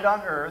shalt bind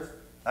on earth,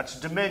 that's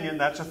dominion,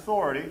 that's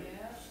authority,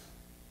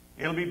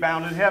 it'll be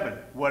bound in heaven.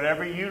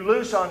 Whatever you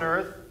loose on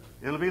earth,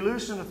 it'll be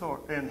loose in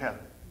heaven.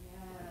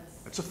 Yes.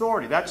 That's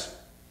authority. That's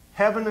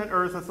heaven and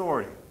earth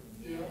authority.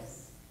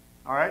 Yes.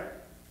 All right?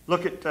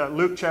 Look at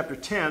Luke chapter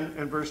 10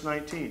 and verse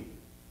 19.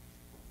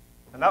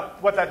 And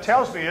what that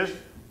tells me is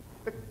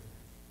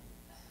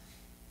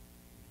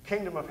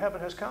kingdom of heaven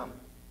has come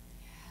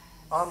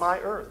on my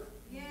earth.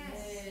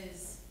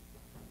 Yes.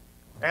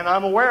 And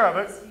I'm aware of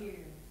it. It's here.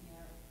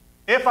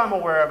 Yep. If I'm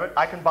aware of it,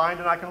 I can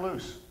bind and I can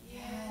loose.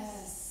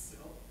 Yes.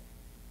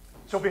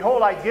 So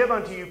behold, I give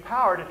unto you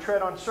power to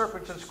tread on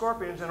serpents and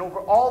scorpions and over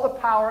all the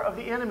power of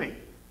the enemy.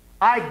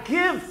 I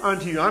give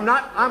unto you.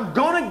 I'm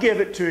going to give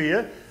it to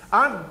you.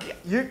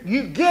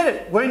 You get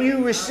it when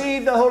you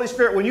receive the Holy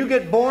Spirit. When you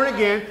get born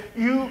again,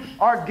 you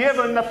are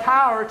given the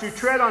power to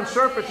tread on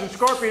serpents and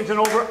scorpions and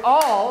over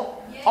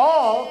all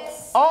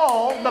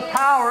the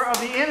power of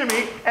the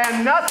enemy,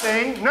 and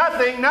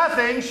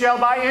nothing shall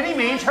by any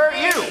means hurt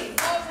you.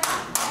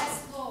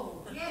 Yes,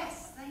 Lord.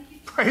 Yes, thank you.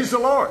 Praise the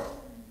Lord.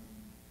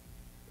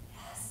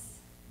 Yes.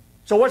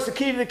 So what's the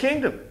key to the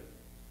kingdom?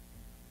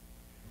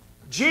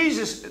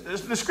 Jesus,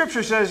 the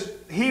scripture says,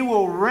 He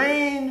will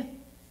reign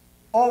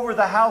over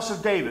the house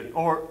of David,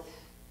 or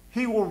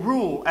He will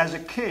rule as a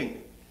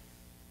king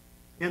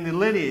in the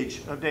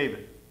lineage of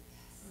David.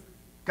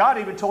 God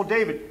even told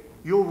David,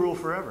 you'll rule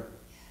forever.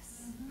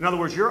 In other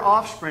words, your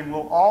offspring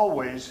will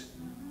always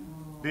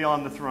be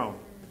on the throne.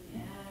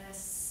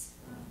 Yes.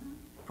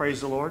 Praise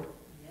the Lord.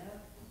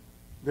 Yep.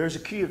 There's a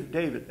key of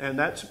David, and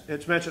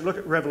it's mentioned. Look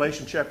at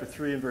Revelation chapter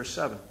 3 and verse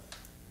 7.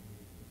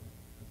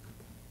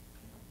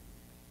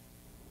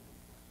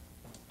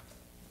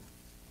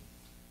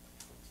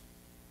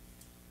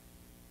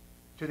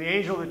 To the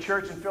angel of the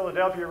church in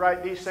Philadelphia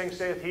write, these things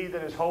saith he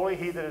that is holy,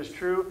 he that is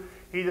true,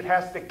 he that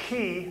hath the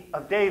key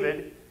of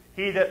David,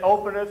 he that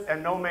openeth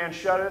and no man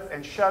shutteth,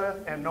 and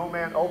shutteth and no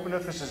man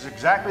openeth. This is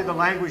exactly the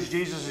language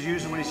Jesus is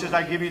using when He says,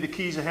 I give you the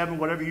keys of heaven,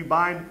 whatever you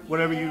bind,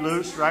 whatever you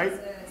loose, right?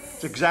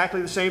 It's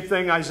exactly the same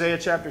thing, Isaiah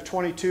chapter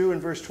 22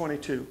 and verse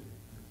 22.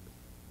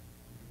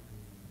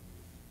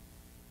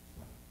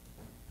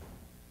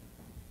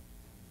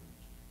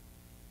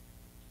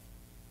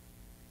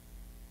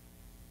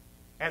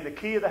 And the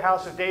key of the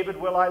house of David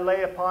will I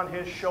lay upon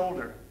his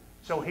shoulder.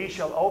 So he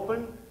shall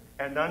open,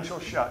 and none shall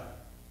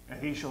shut.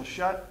 And he shall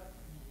shut,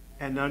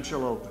 and none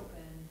shall open.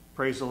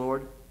 Praise the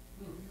Lord.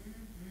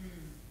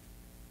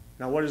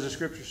 Now what does the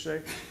scripture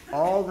say?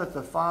 All that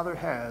the Father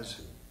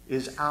has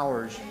is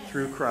ours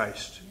through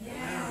Christ.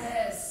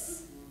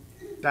 Yes.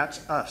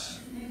 That's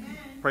us.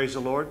 Praise the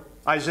Lord.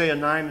 Isaiah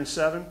 9 and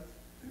 7.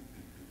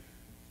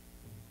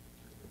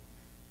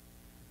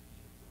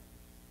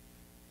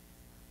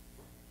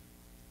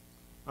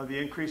 Of the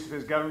increase of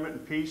His government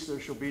and peace there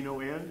shall be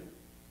no end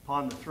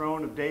upon the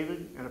throne of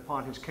David and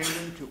upon His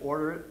kingdom, to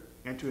order it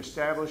and to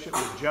establish it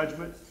with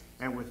judgment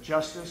and with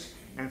justice,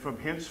 and from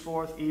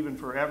henceforth even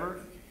forever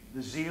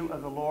the zeal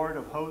of the Lord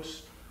of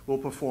hosts will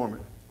perform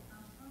it.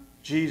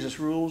 Jesus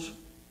rules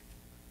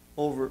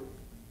over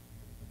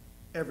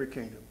every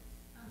kingdom.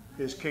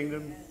 His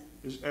kingdom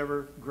is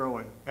ever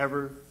growing,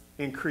 ever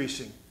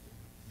increasing.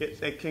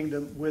 It's a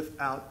kingdom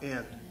without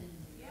end.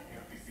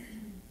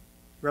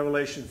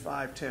 Revelation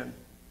 5:10.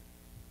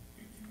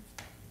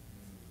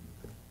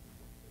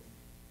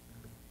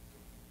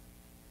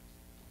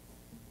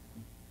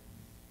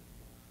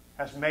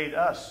 Has made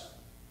us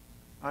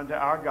unto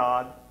our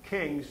God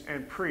kings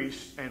and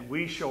priests, and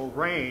we shall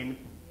reign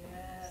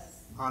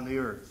on the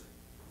earth.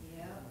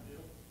 Yep.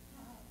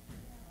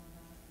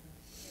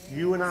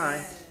 You and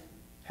I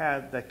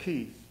have the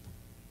key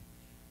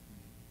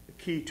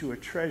to a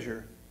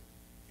treasure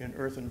in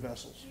earthen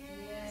vessels.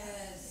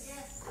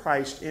 Yes.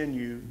 Christ in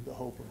you, the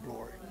hope of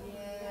glory.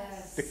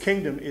 Yes. The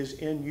kingdom is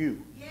in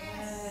you.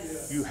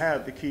 Yes. You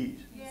have the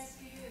keys. Yes,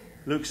 you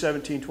Luke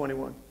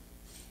 17:21.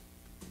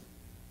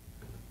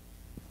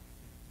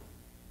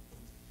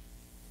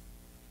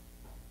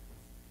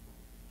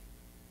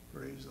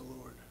 Praise the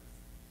Lord.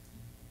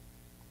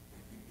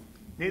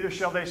 Neither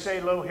shall they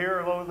say, lo here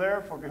or lo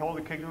there, for behold,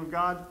 the kingdom of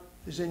God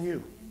is in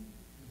you.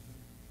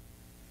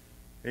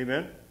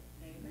 Amen?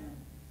 Amen.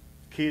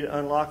 Key to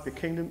unlock the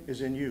kingdom is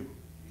in you.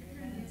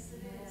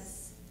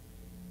 Yes.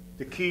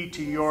 The key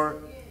to your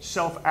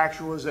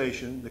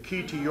self-actualization, the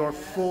key to your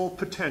full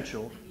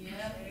potential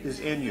Yep. is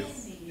in you.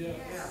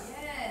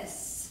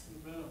 Yes.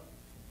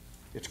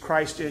 It's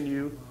Christ in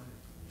you,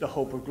 the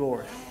hope of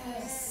glory.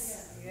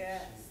 Yes.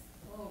 Yes.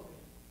 Glory.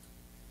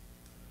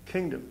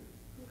 Kingdom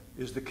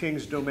is the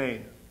king's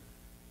domain,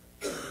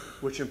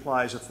 which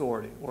implies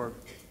authority or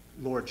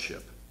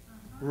lordship,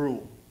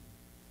 rule.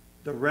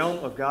 The realm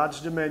of God's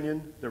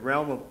dominion, the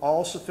realm of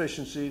all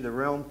sufficiency, the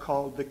realm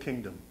called the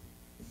kingdom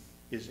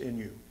is in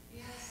you.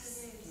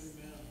 Yes, it is.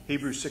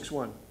 Hebrews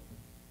 6:1.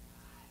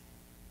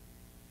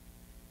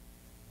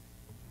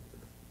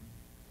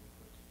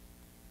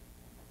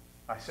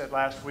 I said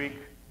last week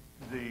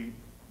the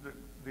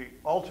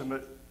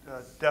ultimate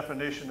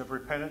definition of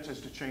repentance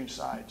is to change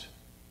sides.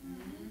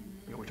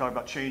 You know, we talk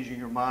about changing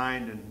your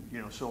mind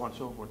and so on and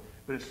so forth,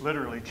 but it's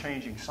literally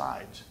changing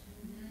sides.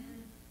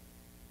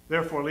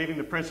 Therefore, leaving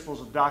the principles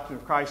of doctrine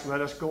of Christ,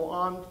 let us go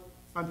on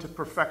unto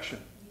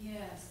perfection,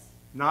 Yes.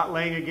 not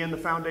laying again the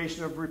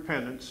foundation of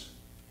repentance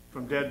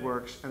from dead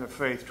works and of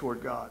faith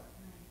toward God.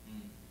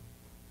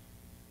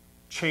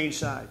 Change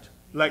sides.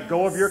 Let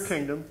go of your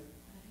kingdom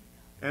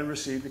and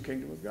receive the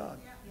kingdom of God.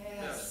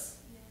 Yes.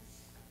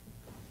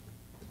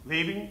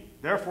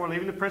 Therefore,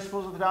 leaving the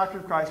principles of the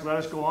doctrine of Christ, let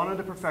us go on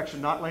into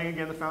perfection, not laying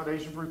again the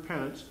foundation of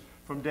repentance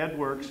from dead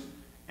works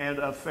and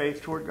of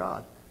faith toward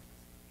God.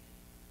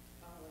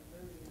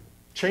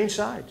 Change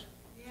sides.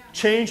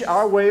 Change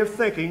our way of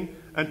thinking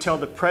until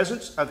the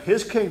presence of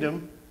His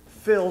kingdom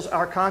fills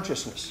our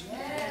consciousness.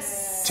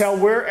 Yes. Till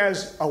we're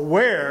as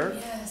aware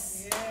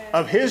Yes.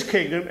 of His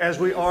kingdom as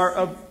we are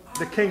of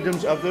the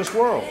kingdoms of this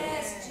world.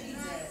 Yes,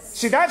 Jesus.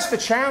 See, that's the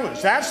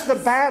challenge. That's the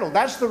battle.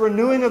 That's the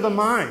renewing of the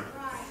mind.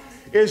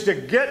 Is to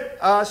get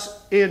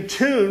us in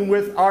tune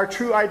with our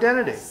true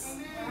identity.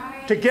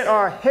 To get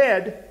our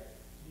head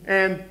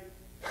and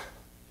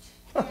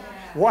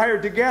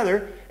wired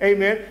together,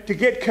 amen, to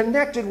get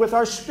connected with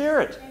our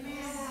spirit.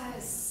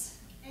 Yes.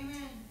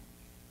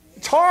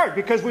 It's hard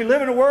because we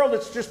live in a world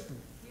that's just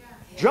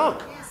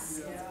junk.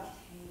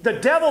 The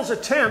devil's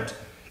attempt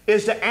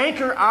is to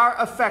anchor our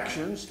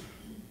affections,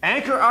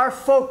 anchor our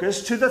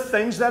focus to the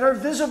things that are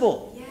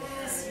visible.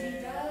 Yes, he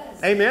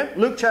does. Amen.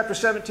 Luke chapter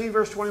 17,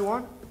 verse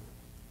 21.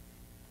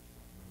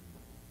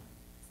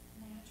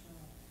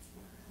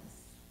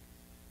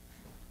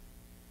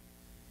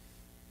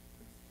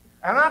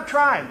 And I'm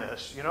trying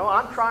this,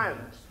 I'm trying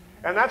this.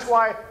 And that's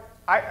why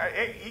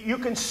you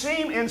can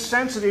seem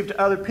insensitive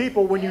to other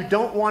people when you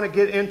don't want to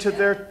get into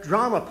their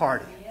drama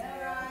party.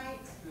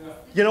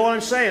 You know what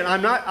I'm saying?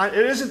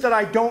 It isn't that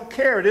I don't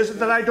care. It isn't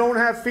that I don't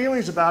have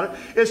feelings about it.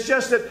 It's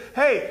just that,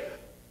 hey,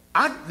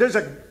 I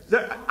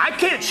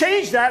can't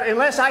change that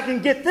unless I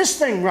can get this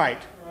thing right.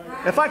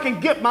 If I can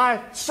get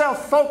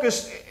myself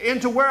focused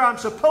into where I'm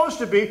supposed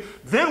to be,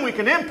 then we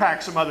can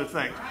impact some other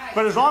things.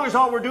 But as long as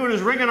all we're doing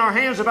is wringing our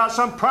hands about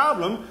some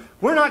problem,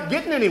 we're not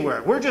getting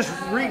anywhere. We're just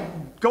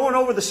going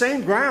over the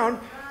same ground,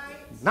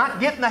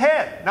 not getting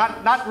ahead,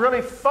 not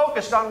really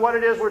focused on what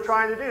it is we're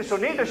trying to do. So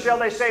neither shall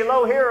they say,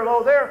 lo here or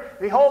lo there.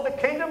 Behold, the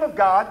kingdom of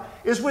God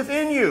is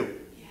within you.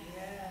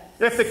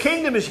 If the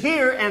kingdom is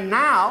here and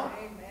now,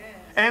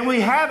 and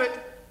we have it,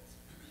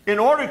 in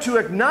order to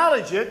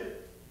acknowledge it,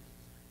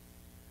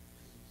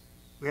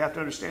 we have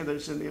to understand that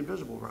it's in the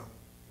invisible realm.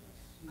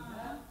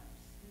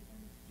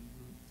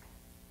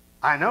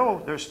 I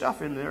know there's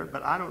stuff in there,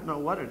 but I don't know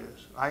what it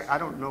is. I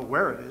don't know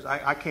where it is.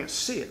 I can't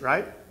see it,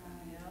 right?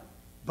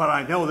 But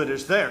I know that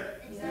it's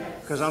there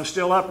because I'm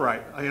still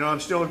upright. I'm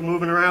still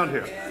moving around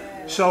here.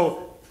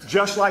 So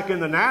just like in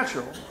the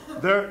natural,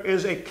 there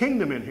is a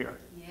kingdom in here.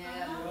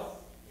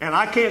 And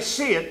I can't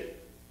see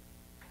it,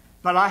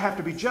 but I have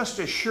to be just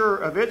as sure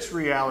of its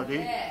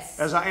reality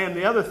as I am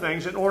the other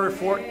things in order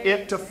for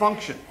it to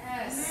function.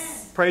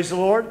 Praise the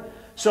Lord.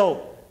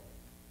 So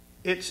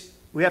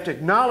we have to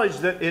acknowledge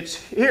that it's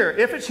here.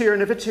 If it's here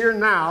and if it's here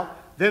now,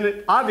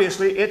 then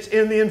obviously it's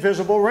in the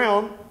invisible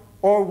realm,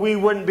 or we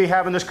wouldn't be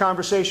having this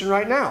conversation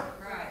right now.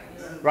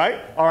 Right?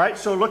 All right.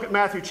 So look at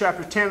Matthew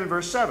chapter 10 and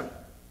verse 7.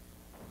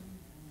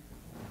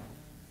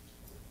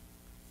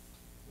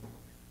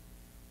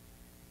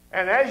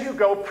 And as you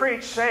go,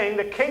 preach, saying,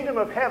 the kingdom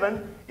of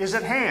heaven is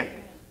at hand.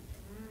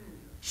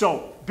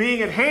 So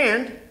being at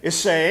hand is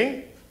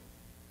saying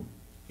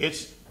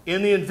it's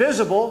in the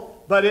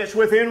invisible, but it's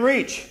within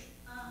reach.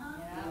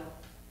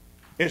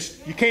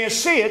 You can't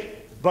see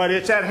it, but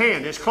it's at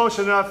hand. It's close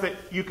enough that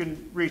you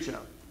can reach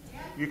out.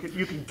 You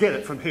can get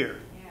it from here.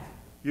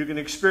 You can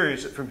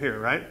experience it from here,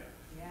 right?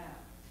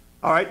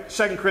 All right,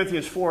 2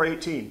 Corinthians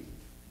 4:18.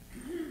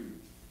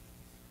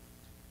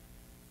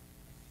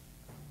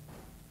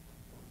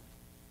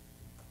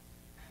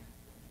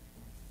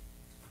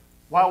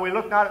 While we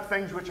look not at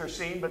things which are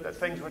seen, but at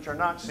things which are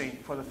not seen.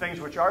 For the things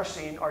which are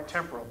seen are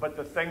temporal, but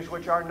the things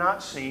which are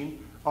not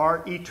seen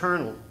are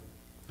eternal.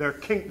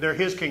 They're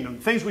His kingdom.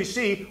 The things we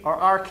see are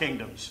our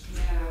kingdoms.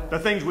 The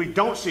things we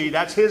don't see,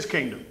 that's His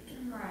kingdom.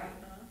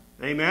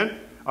 Amen?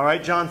 All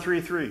right, John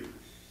 3:3.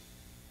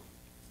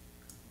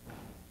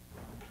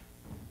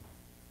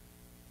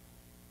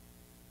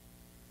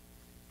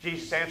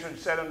 Jesus answered and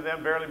said unto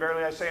them, verily,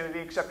 verily, I say unto thee,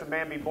 except a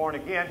man be born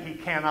again, he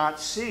cannot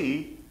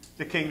see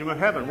the kingdom of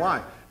heaven.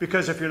 Why?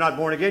 Because if you're not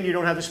born again, you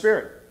don't have the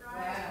Spirit.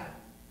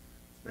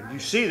 And you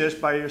see this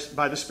by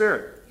the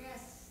Spirit.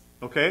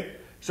 Okay?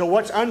 So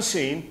what's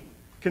unseen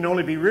can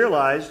only be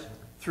realized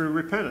through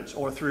repentance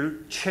or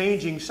through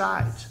changing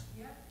sides,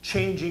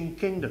 changing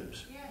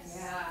kingdoms.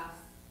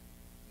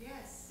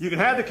 You can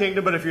have the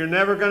kingdom, but if you're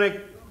never going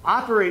to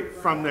operate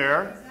from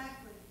there,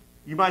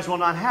 you might as well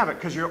not have it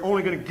because you're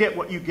only going to get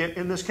what you get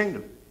in this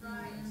kingdom.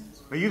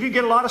 But you can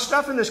get a lot of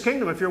stuff in this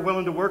kingdom if you're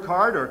willing to work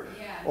hard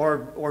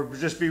or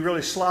just be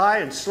really sly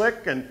and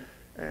slick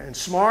and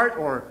smart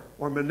or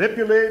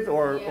manipulative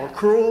or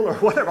cruel or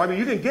whatever. I mean,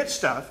 you can get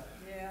stuff,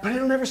 but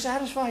it'll never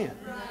satisfy you.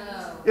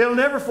 It'll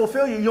never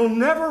fulfill you. You'll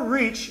never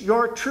reach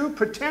your true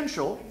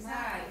potential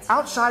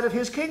outside of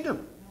His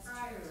kingdom.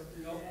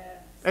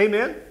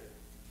 Amen?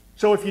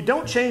 So if you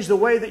don't change the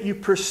way that you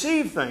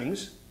perceive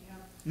things,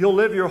 you'll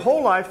live your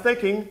whole life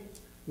thinking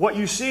what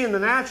you see in the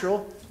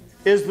natural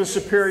is the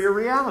superior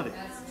reality.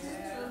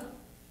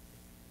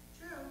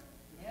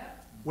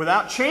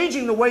 Without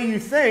changing the way you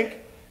think,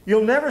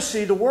 you'll never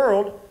see the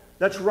world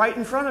that's right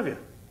in front of you.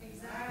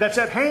 That's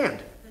at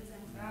hand.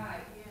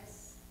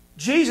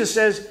 Jesus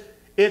says,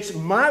 it's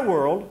my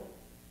world,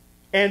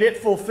 and it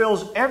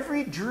fulfills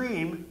every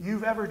dream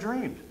you've ever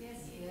dreamed.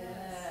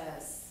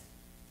 Yes.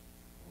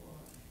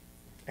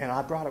 And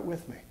I brought it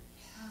with me.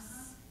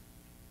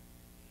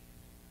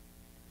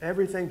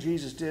 Everything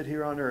Jesus did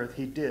here on earth,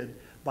 he did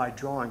by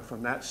drawing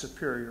from that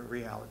superior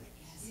reality.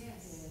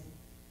 Yes.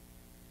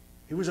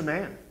 He was a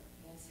man.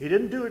 He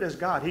didn't do it as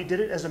God. He did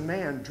it as a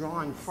man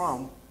drawing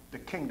from the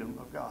kingdom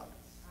of God.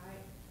 Right.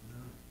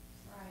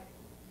 Right.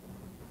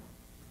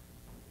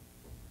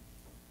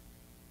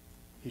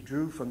 He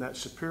drew from that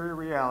superior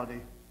reality,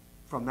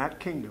 from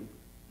that kingdom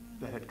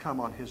that had come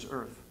on his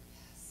earth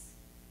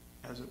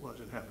as it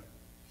was in heaven.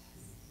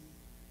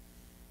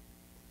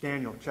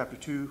 Daniel chapter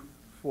 2,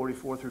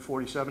 44 through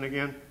 47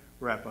 again.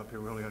 Wrap up here.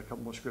 We only got a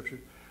couple more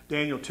scriptures.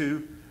 Daniel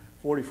 2,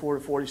 44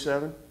 to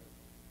 47.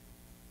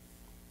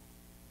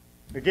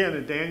 Again,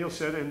 and Daniel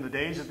said, in the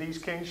days of these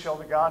kings shall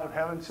the God of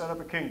heaven set up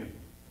a kingdom.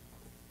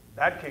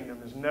 That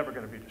kingdom is never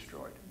going to be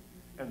destroyed.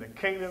 And the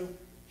kingdom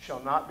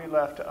shall not be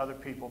left to other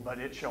people, but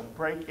it shall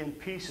break in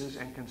pieces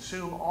and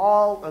consume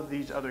all of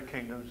these other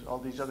kingdoms, all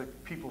these other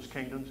people's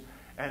kingdoms,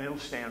 and it'll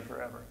stand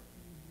forever.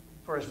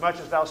 For as much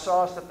as thou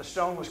sawest that the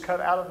stone was cut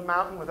out of the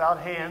mountain without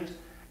hands,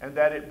 and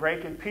that it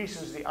break in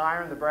pieces the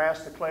iron, the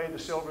brass, the clay, the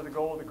silver, the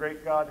gold, the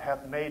great God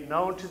hath made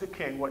known to the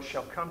king what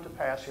shall come to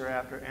pass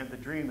hereafter, and the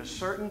dream is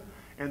certain,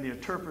 and the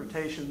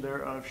interpretation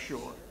thereof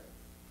sure.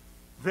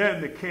 Then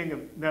the king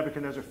of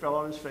Nebuchadnezzar fell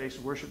on his face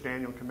and worshipped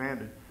Daniel and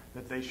commanded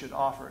that they should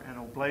offer an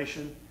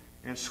oblation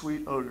and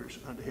sweet odors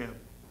unto him.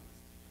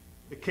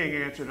 The king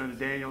answered unto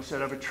Daniel and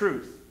said, of a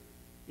truth,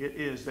 it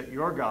is that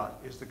your God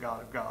is the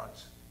God of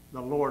gods,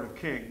 the Lord of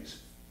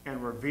kings,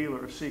 and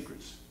revealer of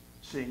secrets,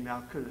 seeing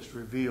thou couldst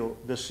reveal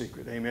this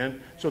secret.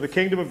 Amen. So the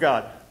kingdom of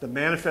God, the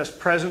manifest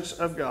presence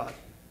of God,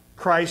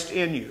 Christ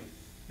in you,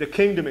 the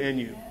kingdom in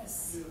you,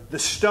 the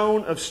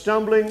stone of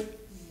stumbling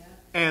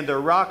and the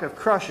rock of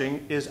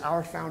crushing is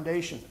our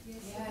foundation.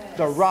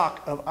 The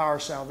rock of our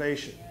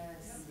salvation.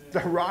 The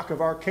rock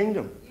of our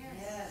kingdom.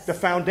 The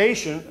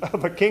foundation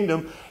of a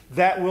kingdom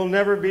that will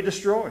never be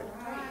destroyed.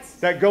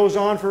 That goes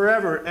on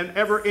forever, an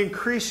ever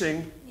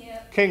increasing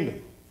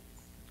kingdom.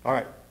 All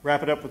right,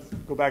 wrap it up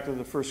with, go back to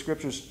the first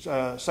scriptures,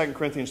 2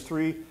 Corinthians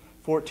 3,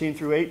 14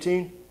 through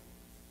 18.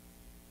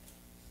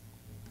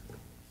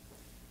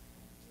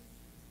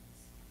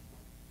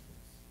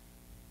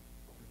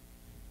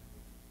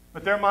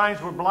 But their minds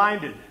were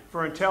blinded,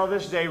 for until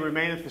this day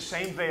remaineth the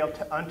same veil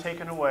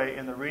untaken away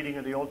in the reading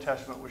of the Old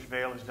Testament, which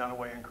veil is done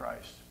away in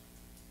Christ.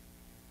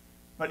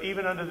 But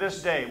even unto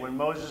this day, when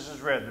Moses is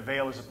read, the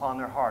veil is upon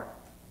their heart.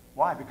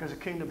 Why? Because the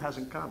kingdom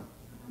hasn't come.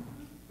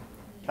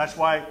 That's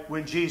why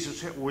when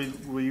Jesus,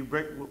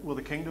 will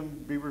the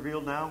kingdom be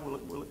revealed now?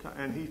 Will it come?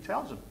 And he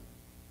tells them,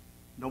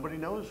 nobody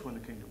knows when the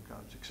kingdom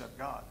comes except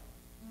God.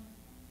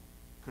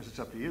 Because it's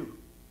up to you.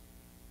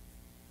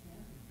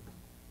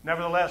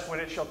 Nevertheless,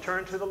 when it shall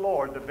turn to the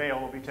Lord, the veil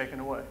will be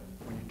taken away.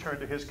 When you turn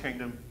to his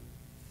kingdom,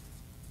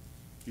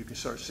 you can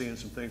start seeing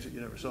some things that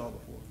you never saw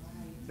before.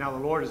 Now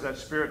the Lord is that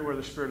Spirit, and where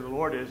the Spirit of the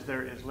Lord is,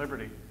 there is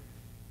liberty.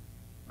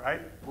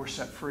 Right? We're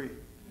set free.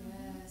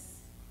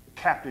 Yes.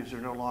 Captives are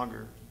no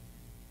longer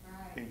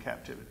in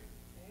captivity.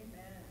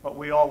 Amen. But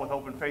we all, with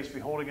open face,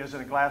 beholding as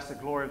in a glass the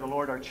glory of the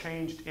Lord, are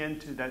changed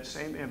into that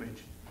same image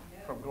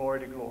from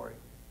glory to glory,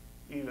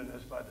 even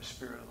as by the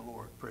Spirit of the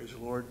Lord. Praise the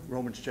Lord.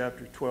 Romans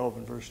chapter 12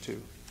 and verse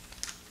 2.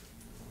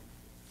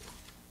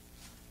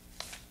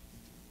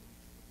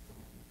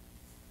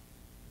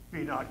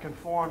 Be not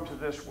conformed to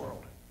this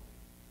world.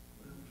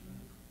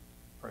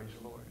 Praise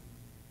the Lord.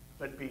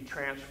 But be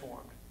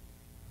transformed.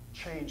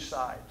 Change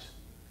sides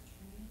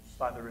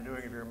by the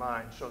renewing of your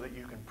mind so that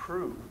you can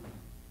prove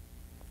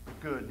the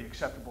good, the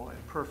acceptable,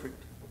 and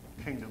perfect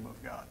kingdom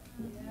of God.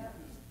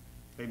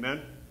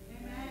 Amen?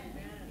 Amen.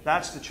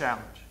 That's the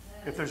challenge.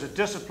 If there's a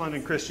discipline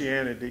in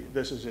Christianity,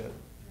 this is it.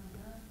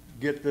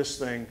 Get this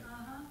thing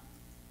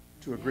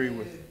to agree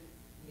with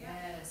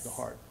Yes. the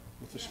heart,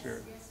 with the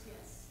Spirit.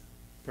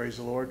 Praise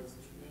the Lord.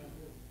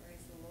 Praise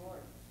the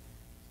Lord.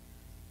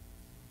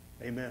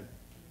 Amen.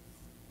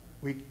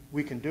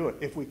 We can do it.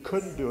 If we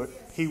couldn't do it,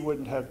 he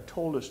wouldn't have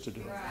told us to do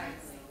it. Right.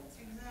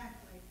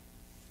 Exactly.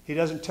 He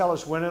doesn't tell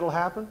us when it'll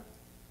happen,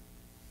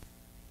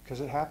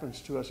 because it happens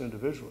to us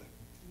individually.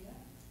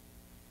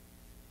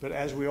 But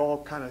as we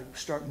all kind of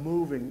start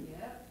moving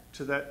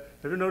to that,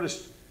 have you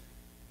noticed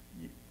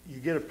you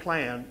get a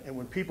plan, and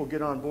when people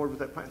get on board with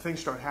that plan, things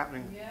start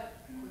happening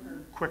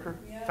quicker,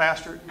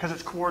 faster, because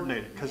it's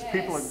coordinated, because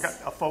people have got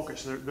a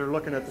focus. They're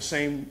looking at the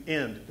same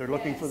end. They're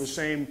looking for the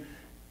same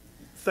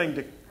thing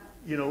to,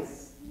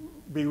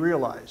 be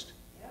realized.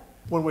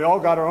 When we all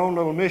got our own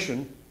little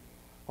mission,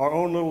 our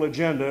own little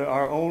agenda,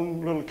 our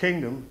own little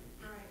kingdom,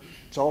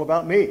 it's all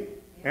about me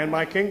and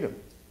my kingdom.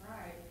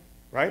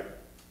 Right?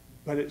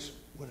 But it's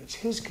when it's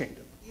his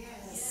kingdom.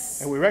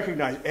 And we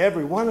recognize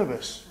every one of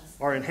us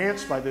are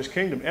enhanced by this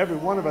kingdom. Every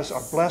one of us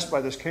are blessed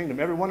by this kingdom.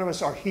 Every one of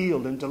us are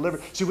healed and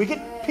delivered. See, we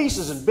get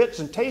pieces and bits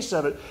and tastes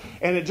of it,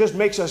 and it just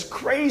makes us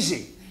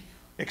crazy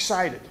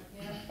excited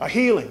a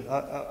healing,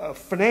 a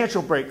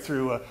financial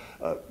breakthrough,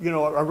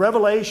 a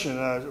revelation,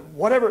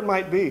 whatever it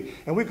might be.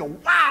 And we go,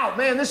 wow,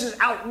 man, this is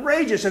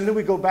outrageous. And then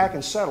we go back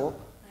and settle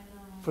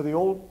for the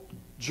old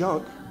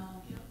junk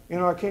in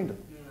our kingdom.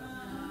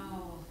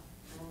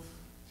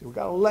 See, we've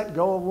got to let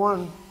go of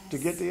one to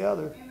get the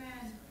other.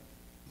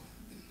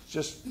 It's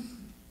just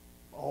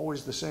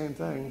always the same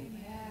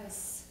thing.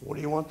 What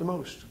do you want the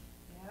most?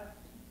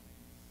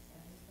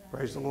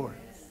 Praise the Lord.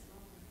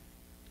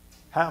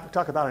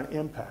 Talk about an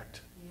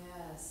impact.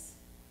 Yes.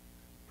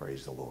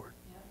 Praise the Lord.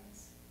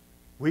 Yes.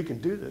 We can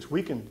do this.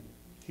 We can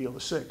heal the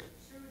sick.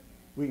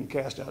 We can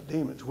cast out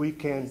demons. We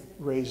can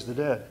raise the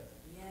dead.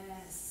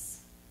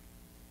 Yes.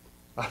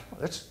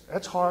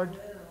 That's hard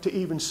to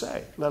even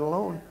say, let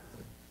alone.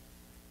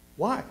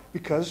 Why?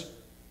 Because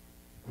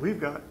we've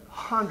got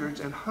hundreds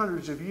and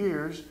hundreds of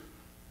years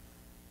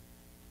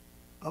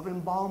of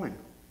embalming.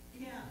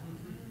 Yeah.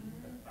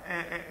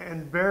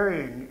 And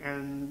burying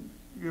and,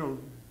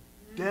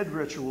 dead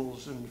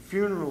rituals and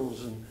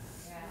funerals. And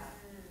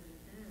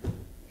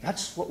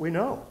that's what we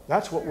know.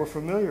 That's what we're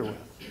familiar with.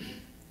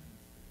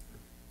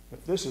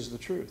 But this is the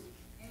truth.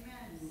 Amen.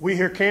 We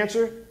hear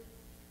cancer,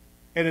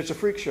 and it's a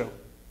freak show.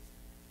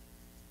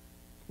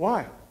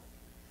 Why?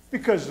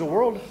 Because the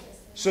world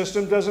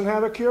system doesn't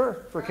have a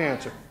cure for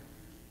cancer.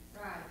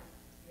 Right.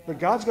 But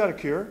God's got a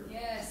cure,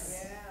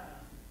 Yes.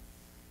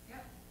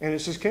 and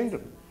it's His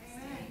kingdom.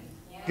 Amen.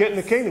 Get in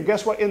the kingdom.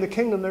 Guess what? In the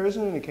kingdom, there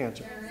isn't any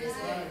cancer. There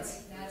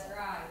isn't. That's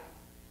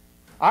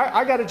right.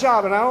 I got a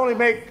job, and I only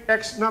make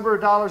X number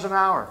of dollars an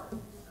hour.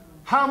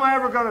 How am I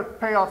ever going to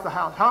pay off the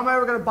house? How am I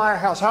ever going to buy a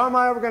house? How am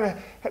I ever going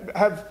to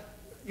have,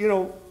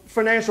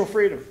 financial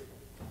freedom?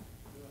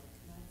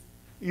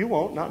 You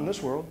won't, not in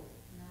this world.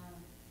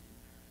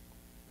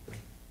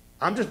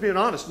 I'm just being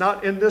honest.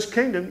 Not in this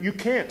kingdom, you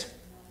can't.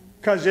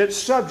 Because it's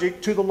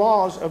subject to the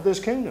laws of this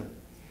kingdom.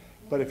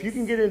 But if you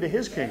can get into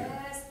His kingdom,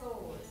 Yes,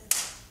 Lord.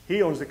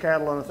 He owns the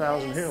cattle on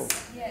 1,000 hills.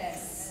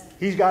 Yes.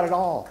 He's got it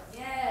all.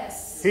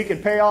 Yes. He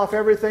can pay off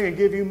everything and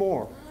give you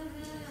more.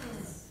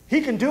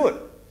 He can do it.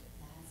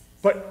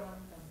 But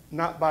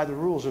not by the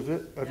rules of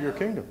your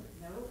kingdom.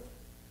 Nope.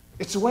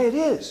 It's the way it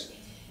is.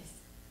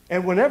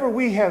 And whenever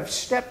we have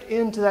stepped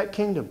into that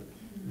kingdom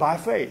by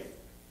faith,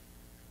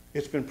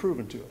 it's been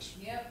proven to us.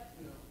 Yep.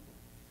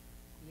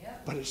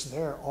 Yep. But it's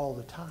there all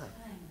the time.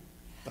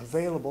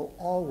 Available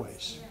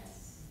always.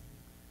 Yes.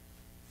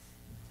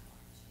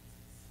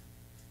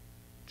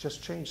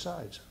 Just change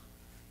sides.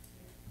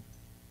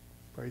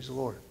 Praise the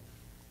Lord.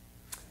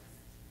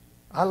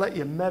 I let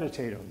you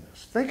meditate on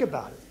this. Think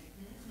about it.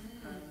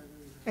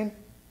 And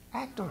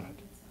act on it.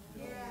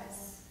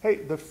 Yes. Hey,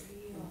 the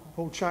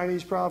old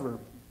Chinese proverb,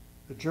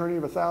 the journey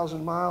of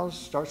 1,000 miles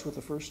starts with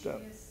the first step.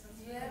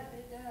 Yep,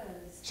 it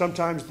does.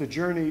 Sometimes the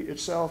journey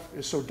itself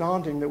is so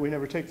daunting that we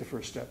never take the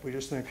first step. We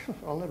just think,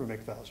 I'll never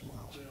make 1,000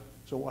 miles,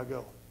 so why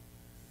go?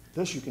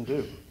 This you can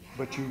do,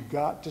 but you've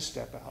got to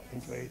step out in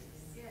faith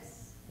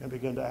and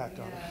begin to act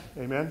on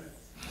it. Amen?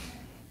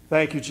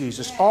 Thank you,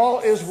 Jesus.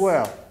 All is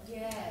well.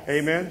 Yes.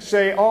 Amen.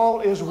 Say,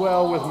 all is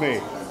well with me.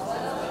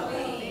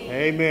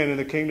 Amen. In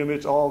the kingdom,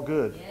 it's all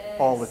good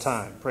all the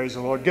time. Praise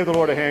the Lord. Give the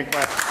Lord a hand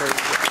clap.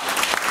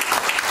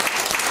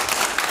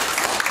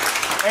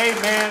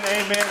 Amen,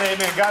 amen,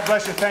 amen. God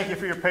bless you. Thank you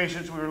for your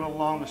patience. We were a little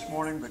long this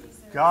morning, but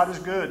God is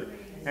good.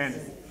 And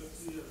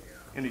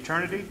in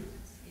eternity,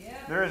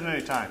 there isn't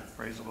any time.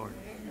 Praise the Lord.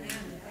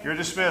 You're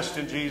dismissed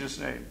in Jesus'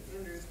 name.